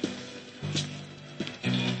right.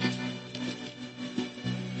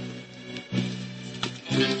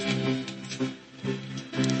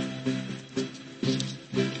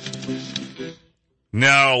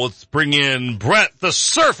 Now let's bring in Brett the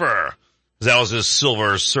Surfer. That was his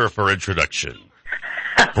Silver Surfer introduction.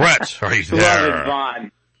 Brett, are you there? Love it,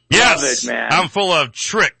 Vaughn. Yes, Love it, man. I'm full of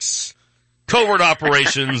tricks, covert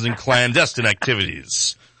operations, and clandestine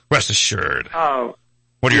activities. Rest assured. Oh.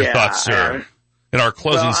 What are your thoughts, sir, in our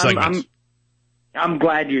closing segment? I'm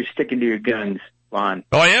glad you're sticking to your guns, Vaughn.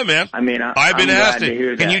 Oh, I am, man. I mean, I've been asked to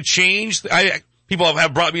hear can that. you change? People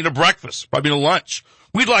have brought me to breakfast, brought me to lunch.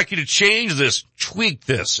 We'd like you to change this, tweak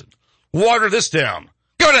this, and water this down.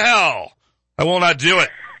 Go to hell. I will not do it.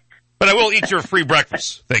 But I will eat your free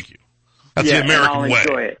breakfast. Thank you. That's the American way.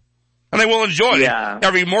 Enjoy it. And I will enjoy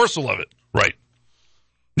every morsel of it. Right.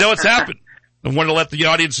 Now it's happened. I want to let the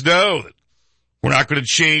audience know that we're not going to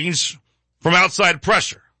change from outside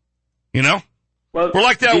pressure. You know? Well, we're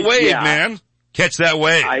like that wave, man. Catch that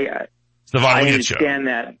wave. It's the Von I Wehunt Show. understand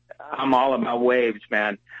that. I'm all about waves,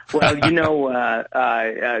 man. Well,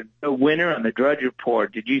 the winner on the Drudge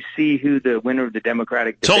Report, did you see who the winner of the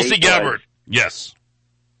Democratic debate Tulsi Gabbard. Yes.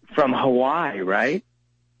 From Hawaii, right?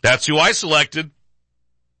 That's who I selected.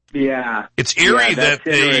 Yeah. It's eerie that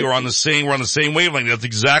they were on the same wavelength. That's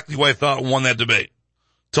exactly who I thought won that debate.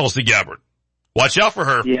 Tulsi Gabbard. Watch out for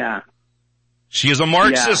her. Yeah. She is a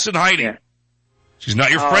Marxist in hiding. Yeah. She's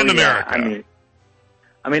not your friend, America.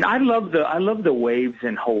 I mean, I love the waves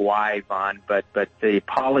in Hawaii, Vaughn, but the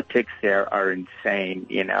politics there are insane.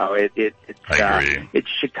 You know, it's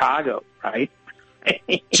Chicago, right?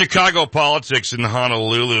 Chicago politics in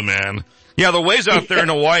Honolulu, man. Yeah, the waves out there in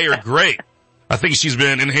Hawaii are great. I think she's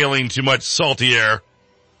been inhaling too much salty air,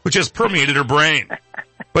 which has permeated her brain.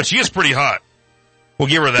 But she is pretty hot. We'll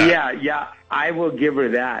give her that. Yeah, I will give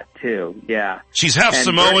her that too. Yeah. She's half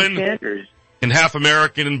Samoan and half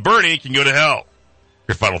American, and Bernie can go to hell.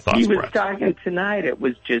 Your final thoughts, He was Brett. talking tonight. It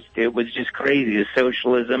was just crazy. The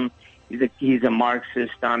socialism. He's a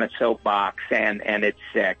Marxist on a soapbox, and it's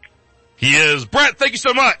sick. He is. Brett, thank you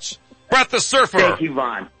so much. Brett the Surfer. Thank you,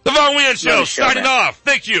 Vaughn. The Von Wehunt Show, signing off.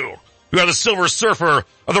 Thank you. You are the Silver Surfer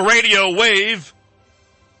of the radio wave.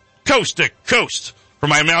 Coast to coast from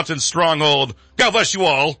my mountain stronghold. God bless you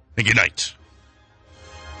all, and good night.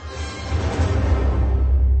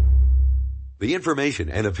 The information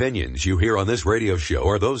and opinions you hear on this radio show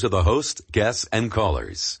are those of the host, guests, and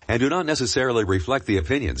callers, and do not necessarily reflect the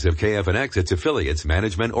opinions of KFNX, its affiliates,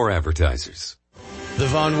 management, or advertisers. The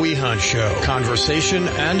Von Wehunt Show. Conversation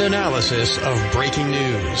and analysis of breaking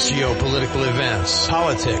news, geopolitical events,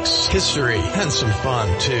 politics, history, and some fun,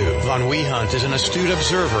 too. Von Wehunt is an astute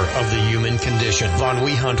observer of the human condition. Von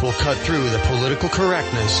Wehunt will cut through the political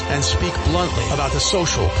correctness and speak bluntly about the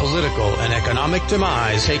social, political, and economic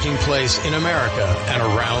demise taking place in America and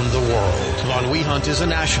around the world. Von Wehunt is a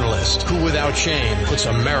nationalist who, without shame, puts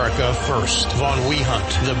America first. Von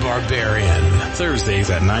Wehunt, the Barbarian. Thursdays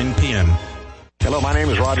at 9 p.m. Hello, my name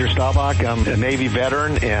is Roger Staubach. I'm a Navy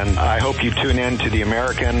veteran, and I hope you tune in to the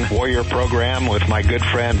American Warrior program with my good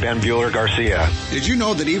friend Ben Bueller Garcia. Did you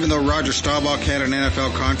know that even though Roger Staubach had an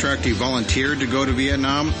NFL contract, he volunteered to go to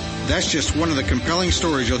Vietnam? That's just one of the compelling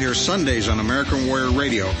stories you'll hear Sundays on American Warrior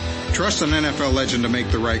Radio. Trust an NFL legend to make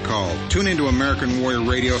the right call. Tune into American Warrior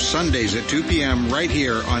Radio Sundays at 2 p.m. right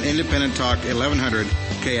here on Independent Talk 1100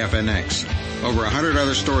 KFNX. Over 100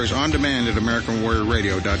 other stories on demand at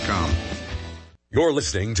AmericanWarriorRadio.com. You're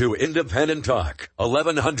listening to Independent Talk,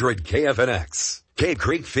 1100 KFNX. Cave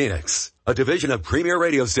Creek, Phoenix, a division of Premier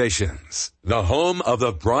Radio Stations. The home of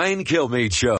the Brian Kilmeade Show.